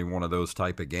definitely one of those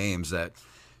type of games that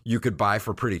you could buy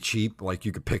for pretty cheap. Like,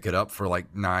 you could pick it up for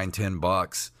like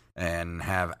 $9-10 and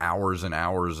have hours and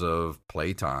hours of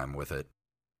playtime with it.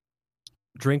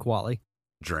 Drink Wally.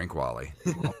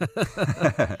 No,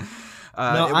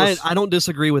 I don't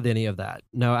disagree with any of that.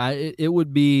 No, it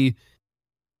would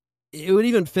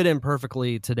even fit in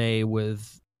perfectly today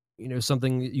with,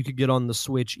 something that you could get on the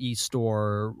Switch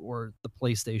eStore or the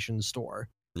PlayStation Store.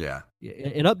 Yeah.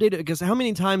 And update it, because how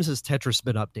many times has Tetris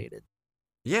been updated?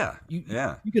 Yeah. You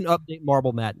can update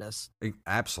Marble Madness.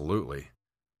 Absolutely.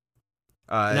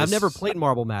 And I've never played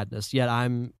Marble Madness, yet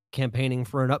I'm campaigning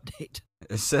for an update.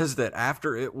 It says that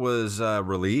after it was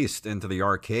released into the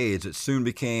arcades, it soon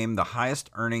became the highest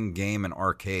earning game in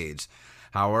arcades.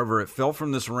 However, it fell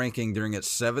from this ranking during its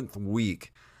 7th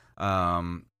week.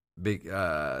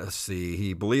 Let's see.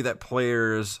 He believed that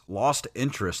players lost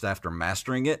interest after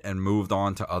mastering it and moved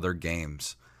on to other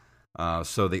games.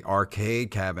 So the arcade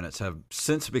cabinets have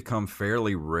since become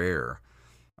fairly rare.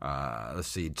 Let's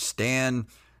see. Stan,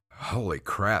 holy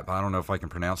crap, I don't know if I can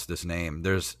pronounce this name.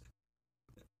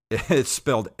 It's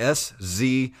spelled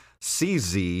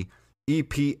SZCZEPANSKI.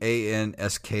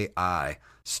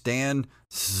 Stan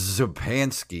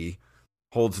Zupansky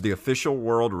holds the official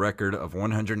world record of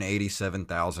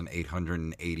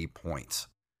 187,880 points.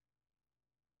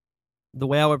 The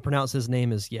way I would pronounce his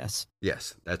name is Yes.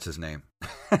 Yes, that's his name.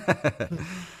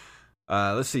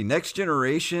 Let's see. Next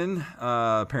Generation,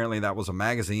 apparently that was a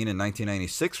magazine in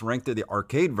 1996, ranked the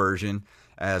arcade version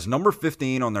as number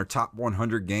 15 on their top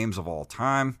 100 games of all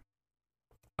time.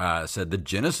 Said the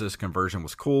Genesis conversion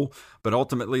was cool, but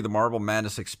ultimately the Marble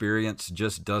Madness experience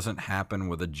just doesn't happen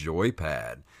with a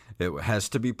joypad. It has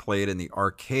to be played in the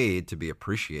arcade to be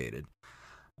appreciated.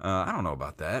 I don't know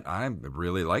about that. I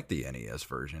really like the NES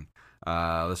version.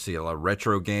 Let's see, a lot of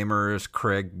retro gamers,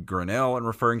 Craig Grinnell, in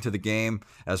referring to the game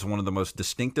as one of the most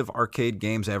distinctive arcade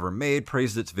games ever made,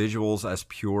 praised its visuals as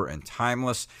pure and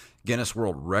timeless. Guinness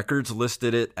World Records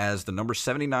listed it as the number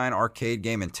 79 arcade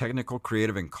game in technical,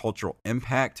 creative, and cultural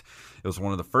impact. It was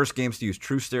one of the first games to use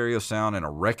true stereo sound and a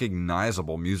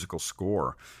recognizable musical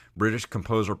score. British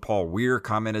composer Paul Weir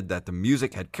commented that the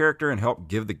music had character and helped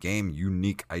give the game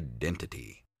unique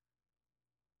identity.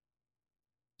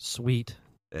 Sweet.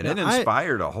 And it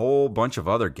inspired a whole bunch of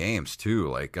other games, too.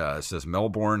 Like, it says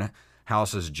Melbourne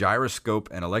houses Gyroscope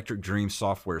and Electric Dream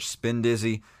Software Spin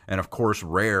Dizzy. And, of course,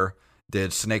 Rare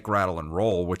did Snake, Rattle, and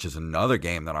Roll, which is another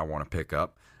game that I want to pick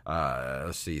up.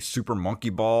 Let's see, Super Monkey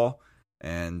Ball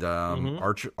and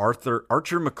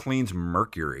Archer McLean's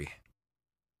Mercury.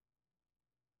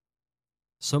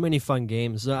 So many fun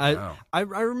games. I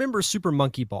remember Super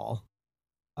Monkey Ball.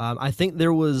 I think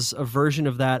there was a version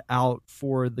of that out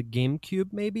for the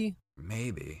GameCube, maybe.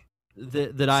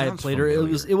 That I had played.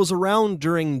 It was around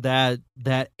during that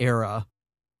era,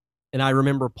 and I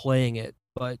remember playing it.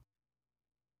 But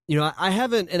you know, I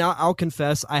haven't, and I'll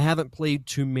confess, I haven't played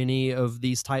too many of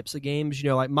these types of games. You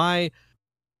know, like my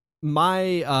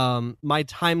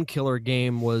time killer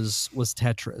game was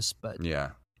Tetris, but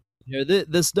yeah, you know,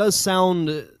 this does sound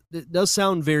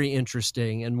very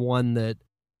interesting, and one that,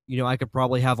 you know, I could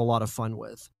probably have a lot of fun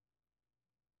with.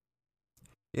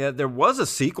 Yeah, there was a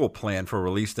sequel planned for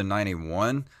release in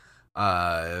 91,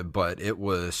 but it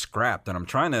was scrapped, and I'm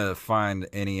trying to find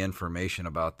any information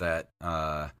about that.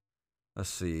 Let's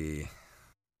see.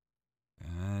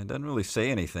 It doesn't really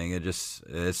say anything. It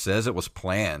says it was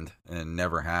planned and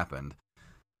never happened.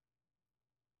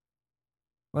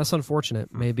 Well, that's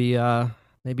unfortunate. Maybe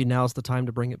now's the time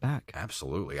to bring it back.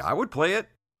 Absolutely. I would play it.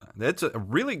 It's a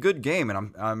really good game,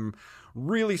 and I'm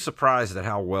really surprised at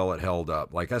how well it held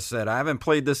up. Like I said, I haven't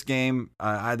played this game.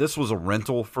 This was a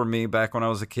rental for me back when I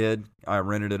was a kid. I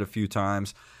rented it a few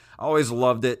times. I always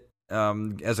loved it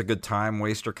as a good time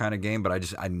waster kind of game,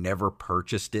 but I never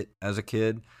purchased it as a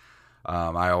kid.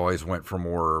 I always went for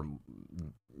more,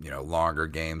 you know, longer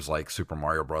games like Super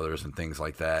Mario Brothers and things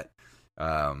like that.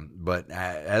 But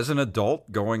as an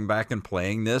adult, going back and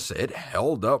playing this, it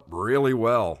held up really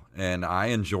well, and I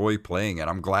enjoy playing it.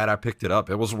 I'm glad I picked it up.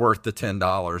 It was worth the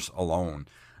 $10 alone.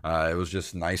 It was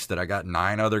just nice that I got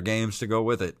 9 other games to go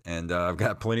with it, and I've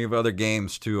got plenty of other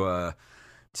games to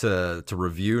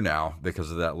review now because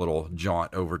of that little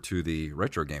jaunt over to the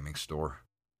retro gaming store.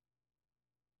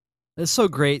 It's so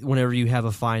great whenever you have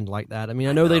a find like that. I mean,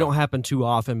 I know they don't happen too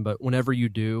often, but whenever you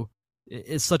do,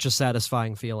 it's such a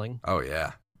satisfying feeling. Oh,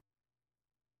 yeah.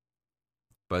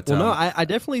 But well, no, I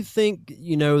definitely think,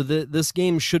 you know, this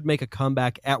game should make a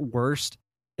comeback at worst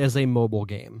as a mobile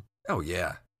game. Oh,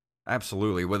 yeah.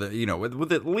 Absolutely. With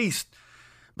at least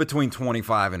between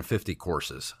 25 and 50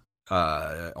 courses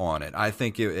on it. I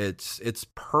think it's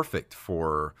perfect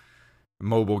for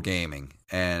mobile gaming,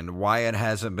 and why it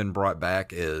hasn't been brought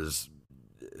back is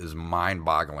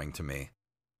mind-boggling to me.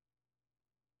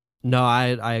 No,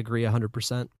 I agree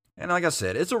 100%. And like I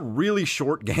said, it's a really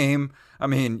short game. I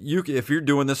mean, if you're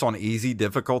doing this on easy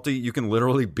difficulty, you can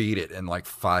literally beat it in like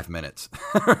 5 minutes,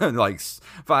 like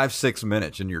 5-6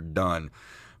 minutes, and you're done.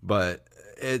 But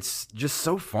it's just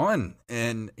so fun,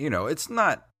 and you know, it's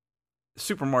not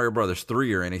Super Mario Brothers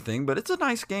 3 or anything, but it's a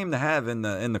nice game to have in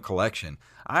the collection.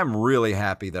 I'm really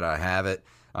happy that I have it.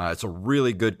 It's a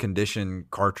really good condition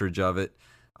cartridge of it.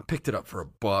 I picked it up for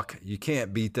 $1. You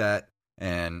can't beat that.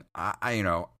 And I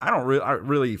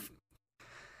really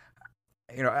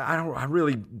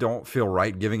don't feel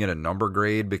right giving it a number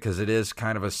grade because it is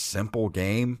kind of a simple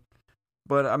game.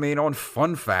 But I mean, on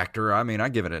fun factor, I mean, I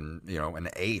give it an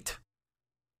 8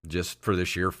 just for the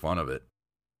sheer fun of it.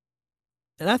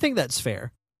 And I think that's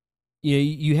fair.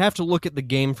 You have to look at the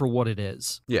game for what it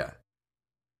is. Yeah.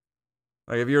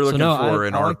 Like if you're looking for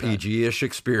an RPG-ish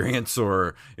experience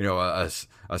or, you know, a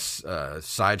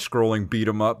side-scrolling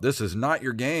beat-em up, this is not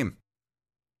your game.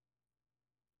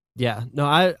 Yeah, no,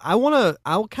 I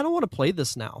kind of want to play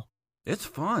this now. It's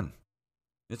fun.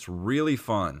 It's really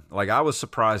fun. Like I was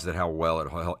surprised at how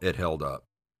well it held up.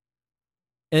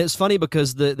 And it's funny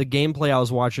because the gameplay I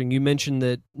was watching, you mentioned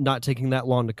that not taking that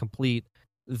long to complete.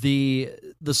 The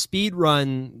speed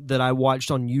run that I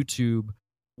watched on YouTube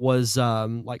was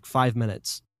like 5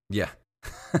 minutes. Yeah.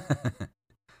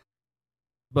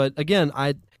 But again,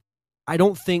 I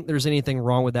don't think there's anything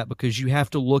wrong with that, because you have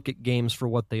to look at games for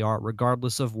what they are,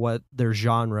 regardless of what their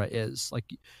genre is. Like,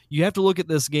 you have to look at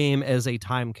this game as a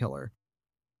time killer.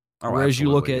 Whereas you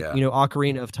look at,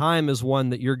 Ocarina of Time is one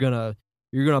that you're gonna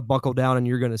buckle down and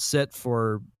you're gonna sit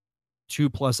for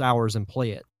 2+ hours and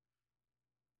play it.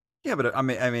 Yeah, but I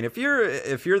mean, if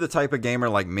you're the type of gamer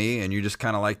like me and you just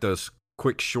kind of like those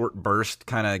quick, short burst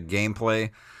kind of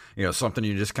gameplay, something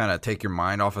you just kind of take your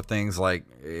mind off of things like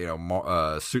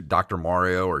Dr.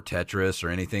 Mario or Tetris or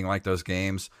anything like those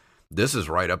games, this is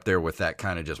right up there with that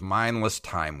kind of just mindless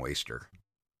time waster.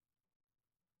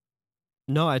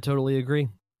 No, I totally agree.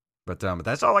 But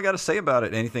that's all I got to say about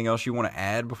it. Anything else you want to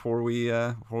add before we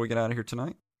get out of here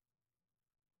tonight?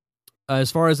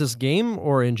 As far as this game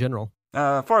or in general?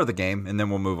 Far the game, and then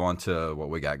we'll move on to what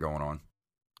we got going on.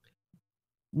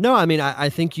 No, I mean, I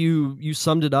think you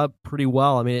summed it up pretty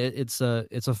well. I mean, it's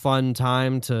a fun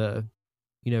time to,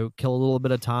 kill a little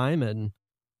bit of time, and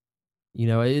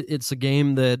it's a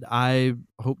game that I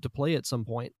hope to play at some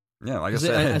point. Yeah, like I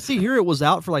said, I see here it was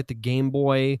out for like the Game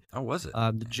Boy. Oh, was it?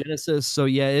 The Genesis. So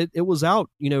yeah, it was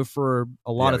out, for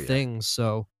a lot of things.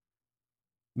 So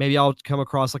maybe I'll come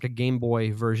across like a Game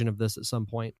Boy version of this at some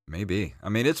point. Maybe. I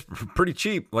mean, it's pretty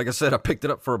cheap. Like I said, I picked it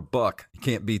up for $1. You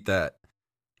can't beat that.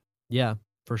 Yeah,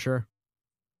 for sure.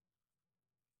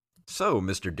 So,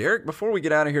 Mr. Derek, before we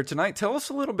get out of here tonight, tell us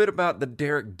a little bit about the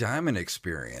Derek Diamond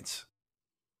experience.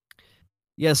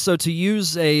 Yeah, so to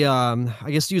use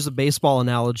a baseball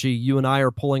analogy, you and I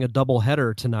are pulling a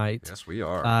doubleheader tonight. Yes, we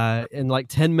are. In like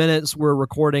 10 minutes, we're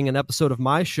recording an episode of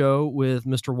my show with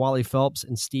Mr. Wally Phelps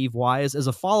and Steve Wise as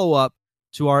a follow-up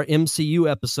to our MCU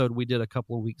episode we did a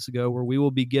couple of weeks ago, where we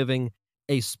will be giving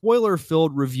a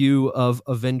spoiler-filled review of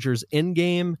Avengers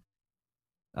Endgame.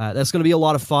 That's going to be a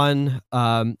lot of fun.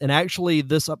 And actually,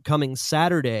 this upcoming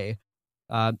Saturday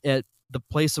at the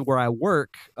place of where I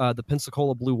work, the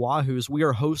Pensacola Blue Wahoos, we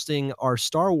are hosting our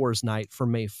Star Wars night for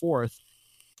May 4th.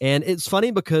 And it's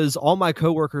funny because all my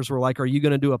coworkers were like, "Are you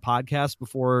going to do a podcast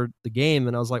before the game?"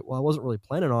 And I was like, "Well, I wasn't really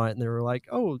planning on it." And they were like,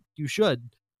 "Oh, you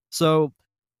should." So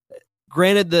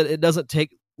granted that it doesn't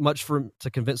take much to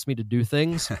convince me to do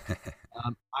things,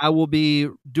 I will be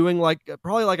doing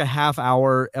probably a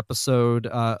half-hour episode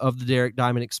of the Derek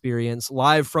Diamond Experience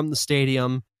live from the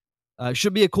stadium.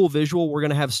 Should be a cool visual. We're going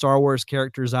to have Star Wars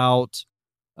characters out.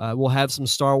 We'll have some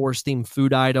Star Wars themed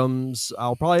food items.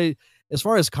 I'll probably, as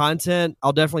far as content,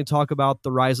 I'll definitely talk about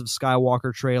the Rise of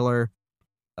Skywalker trailer,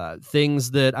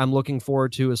 things that I'm looking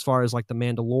forward to as far as like the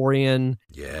Mandalorian.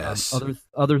 Yes.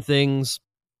 Other things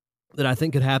that I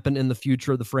think could happen in the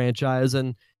future of the franchise,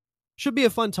 and should be a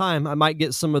fun time. I might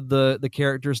get some of the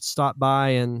characters to stop by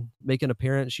and make an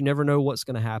appearance. You never know what's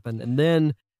going to happen. And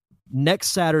then next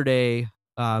Saturday,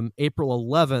 April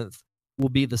 11th, will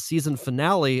be the season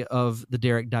finale of the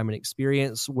Derek Diamond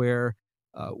Experience, where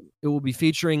it will be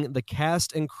featuring the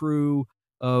cast and crew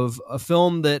of a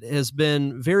film that has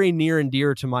been very near and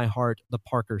dear to my heart, The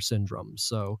Parker Syndrome.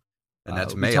 So, and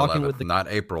that's May 11th, not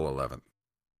April 11th.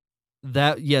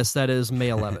 That is May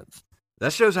 11th.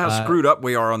 That shows how screwed up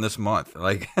we are on this month.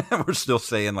 Like, we're still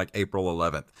saying like April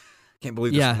 11th. Can't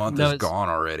believe this month is gone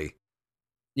already.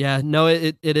 Yeah, no,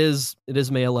 it is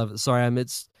May 11th. Sorry,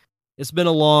 it's been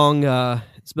a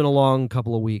long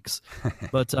couple of weeks,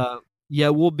 but yeah,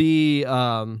 we'll be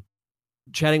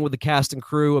chatting with the cast and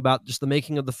crew about just the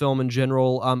making of the film in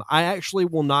general. I actually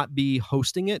will not be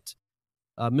hosting it.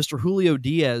 Mr. Julio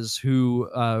Diaz, who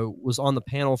was on the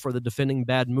panel for the Defending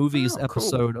Bad Movies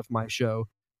episode of my show,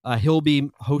 he'll be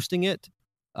hosting it,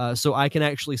 so I can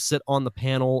actually sit on the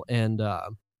panel and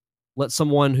let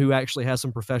someone who actually has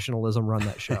some professionalism run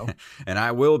that show. And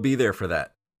I will be there for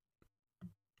that.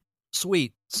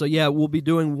 Sweet. So yeah, we'll be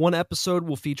doing one episode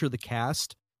will feature the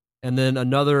cast, and then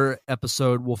another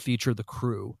episode will feature the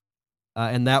crew.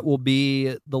 And that will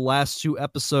be the last 2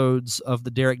 episodes of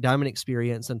the Derek Diamond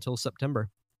Experience until September.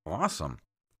 Awesome.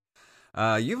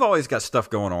 You've always got stuff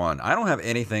going on. I don't have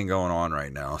anything going on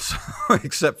right now, so,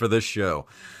 except for this show.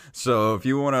 So if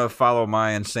you want to follow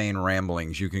my insane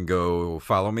ramblings, you can go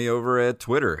follow me over at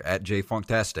Twitter at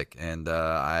JFunktastic, and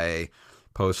I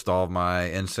post all of my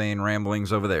insane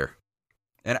ramblings over there.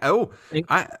 And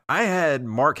I had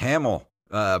Mark Hamill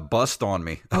bust on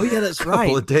me. Oh yeah, that's right. A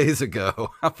couple of days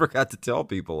ago. I forgot to tell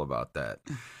people about that.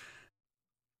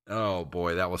 Oh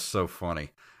boy, that was so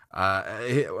funny.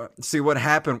 See what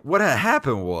happened? What had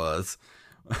happened was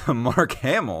Mark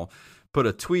Hamill put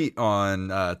a tweet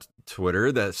on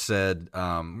Twitter that said,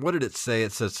 what did it say?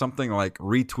 It said something like,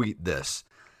 retweet this.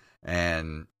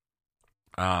 And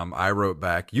I wrote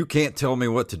back, "You can't tell me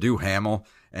what to do, Hamill."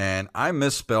 and I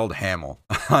misspelled Hamill.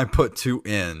 I put 2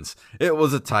 N's. It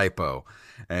was a typo.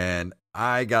 And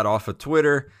I got off of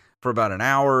Twitter for about an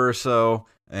hour or so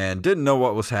and didn't know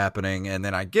what was happening. And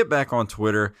then I get back on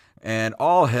Twitter and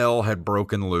all hell had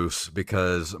broken loose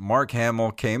because Mark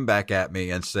Hamill came back at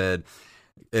me and said,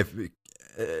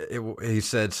 he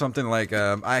said something like,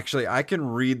 actually, I can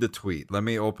read the tweet. Let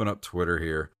me open up Twitter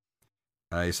here.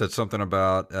 He said something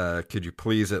about, could you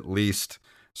please at least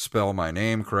spell my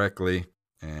name correctly?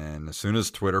 And as soon as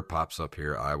Twitter pops up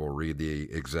here, I will read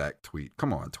the exact tweet.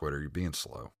 Come on, Twitter, you're being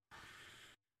slow.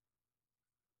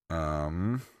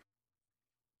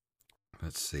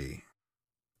 Let's see.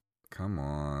 Come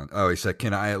on. Oh, he said,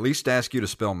 can I at least ask you to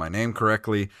spell my name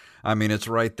correctly? I mean, it's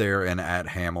right there and at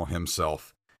Hamill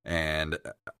himself. And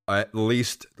at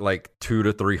least like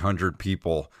 200 to 300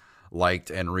 people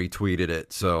liked and retweeted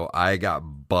it. So I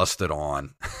got busted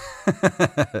on.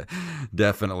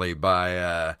 Definitely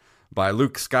by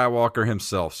Luke Skywalker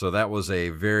himself. So that was a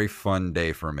very fun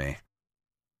day for me.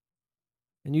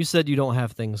 And you said you don't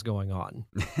have things going on.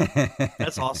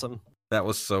 That's awesome. That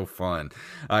was so fun.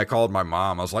 I called my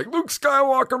mom. I was like, Luke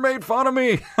Skywalker made fun of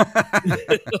me.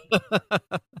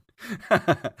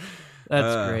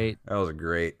 That's great. That was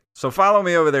great. So follow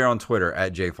me over there on Twitter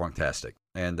at JFunktastic.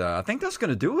 And I think that's going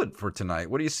to do it for tonight.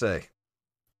 What do you say?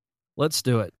 Let's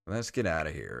do it. Let's get out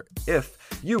of here. If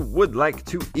you would like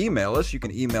to email us, you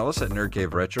can email us at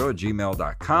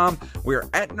nerdcaveretro@gmail.com. We're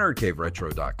at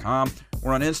nerdcaveretro.com.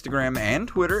 We're on Instagram and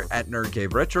Twitter at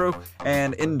nerdcaveretro,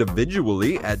 and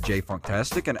individually at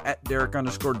jfunktastic and at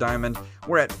Derek_Diamond.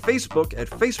 We're at Facebook at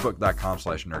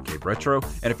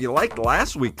facebook.com/nerdcaveretro. And if you liked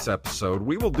last week's episode,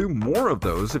 we will do more of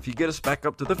those if you get us back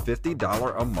up to the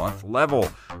 $50 a month level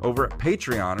over at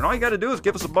Patreon. And all you got to do is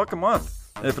give us $1 a month.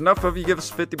 If enough of you give us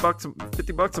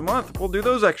 $50 a month, we'll do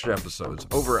those extra episodes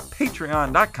over at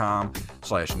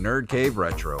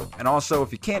patreon.com/nerdcaveretro. And also,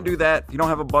 if you can't do that, if you don't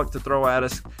have $1 to throw at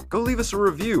us, go leave us a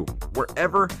review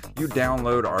wherever you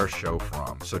download our show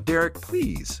from. So, Derek,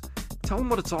 please tell them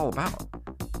what it's all about.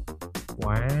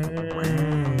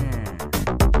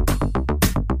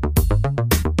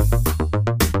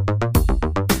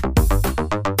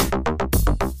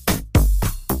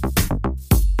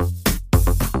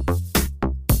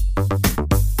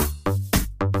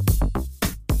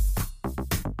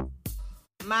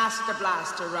 Master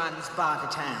Blaster runs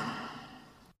Bartertown.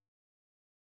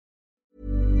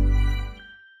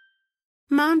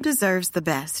 Mom deserves the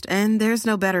best, and there's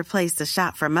no better place to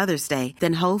shop for Mother's Day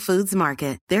than Whole Foods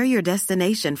Market. They're your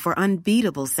destination for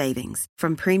unbeatable savings,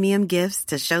 from premium gifts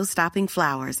to show-stopping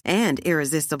flowers and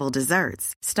irresistible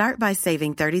desserts. Start by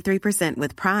saving 33%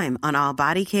 with Prime on all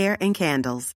body care and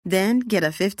candles. Then get a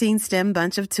 15-stem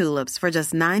bunch of tulips for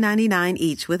just $9.99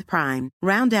 each with Prime.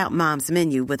 Round out Mom's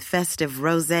menu with festive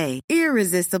rosé,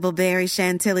 irresistible berry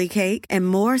chantilly cake, and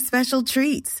more special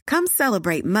treats. Come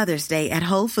celebrate Mother's Day at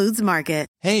Whole Foods Market.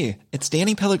 Hey, it's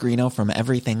Danny Pellegrino from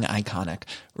Everything Iconic.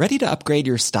 Ready to upgrade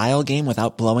your style game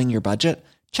without blowing your budget?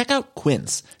 Check out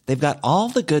Quince. They've got all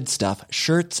the good stuff,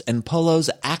 shirts and polos,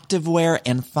 activewear,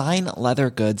 and fine leather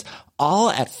goods,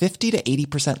 all at 50 to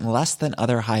 80% less than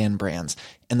other high-end brands.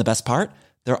 And the best part?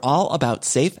 They're all about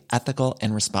safe, ethical,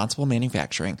 and responsible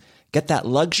manufacturing. Get that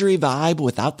luxury vibe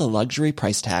without the luxury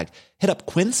price tag. Hit up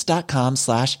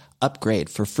quince.com/upgrade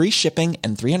for free shipping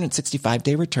and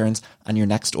 365-day returns on your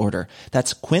next order.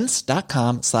 That's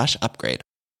quince.com/upgrade.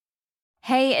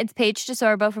 Hey, it's Paige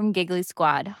DeSorbo from Giggly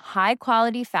Squad. High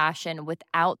quality fashion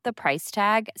without the price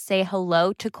tag. Say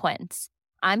hello to Quince.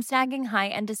 I'm snagging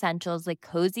high-end essentials like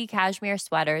cozy cashmere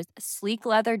sweaters, sleek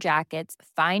leather jackets,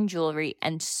 fine jewelry,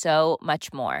 and so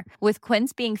much more. With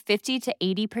Quince being 50 to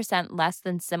 80% less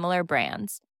than similar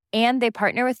brands. And they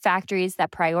partner with factories that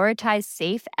prioritize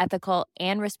safe, ethical,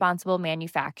 and responsible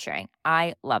manufacturing.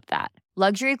 I love that.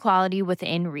 Luxury quality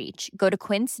within reach. Go to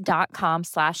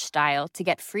quince.com/style to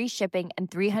get free shipping and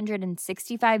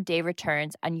 365-day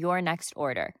returns on your next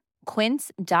order.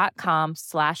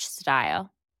 Quince.com/style.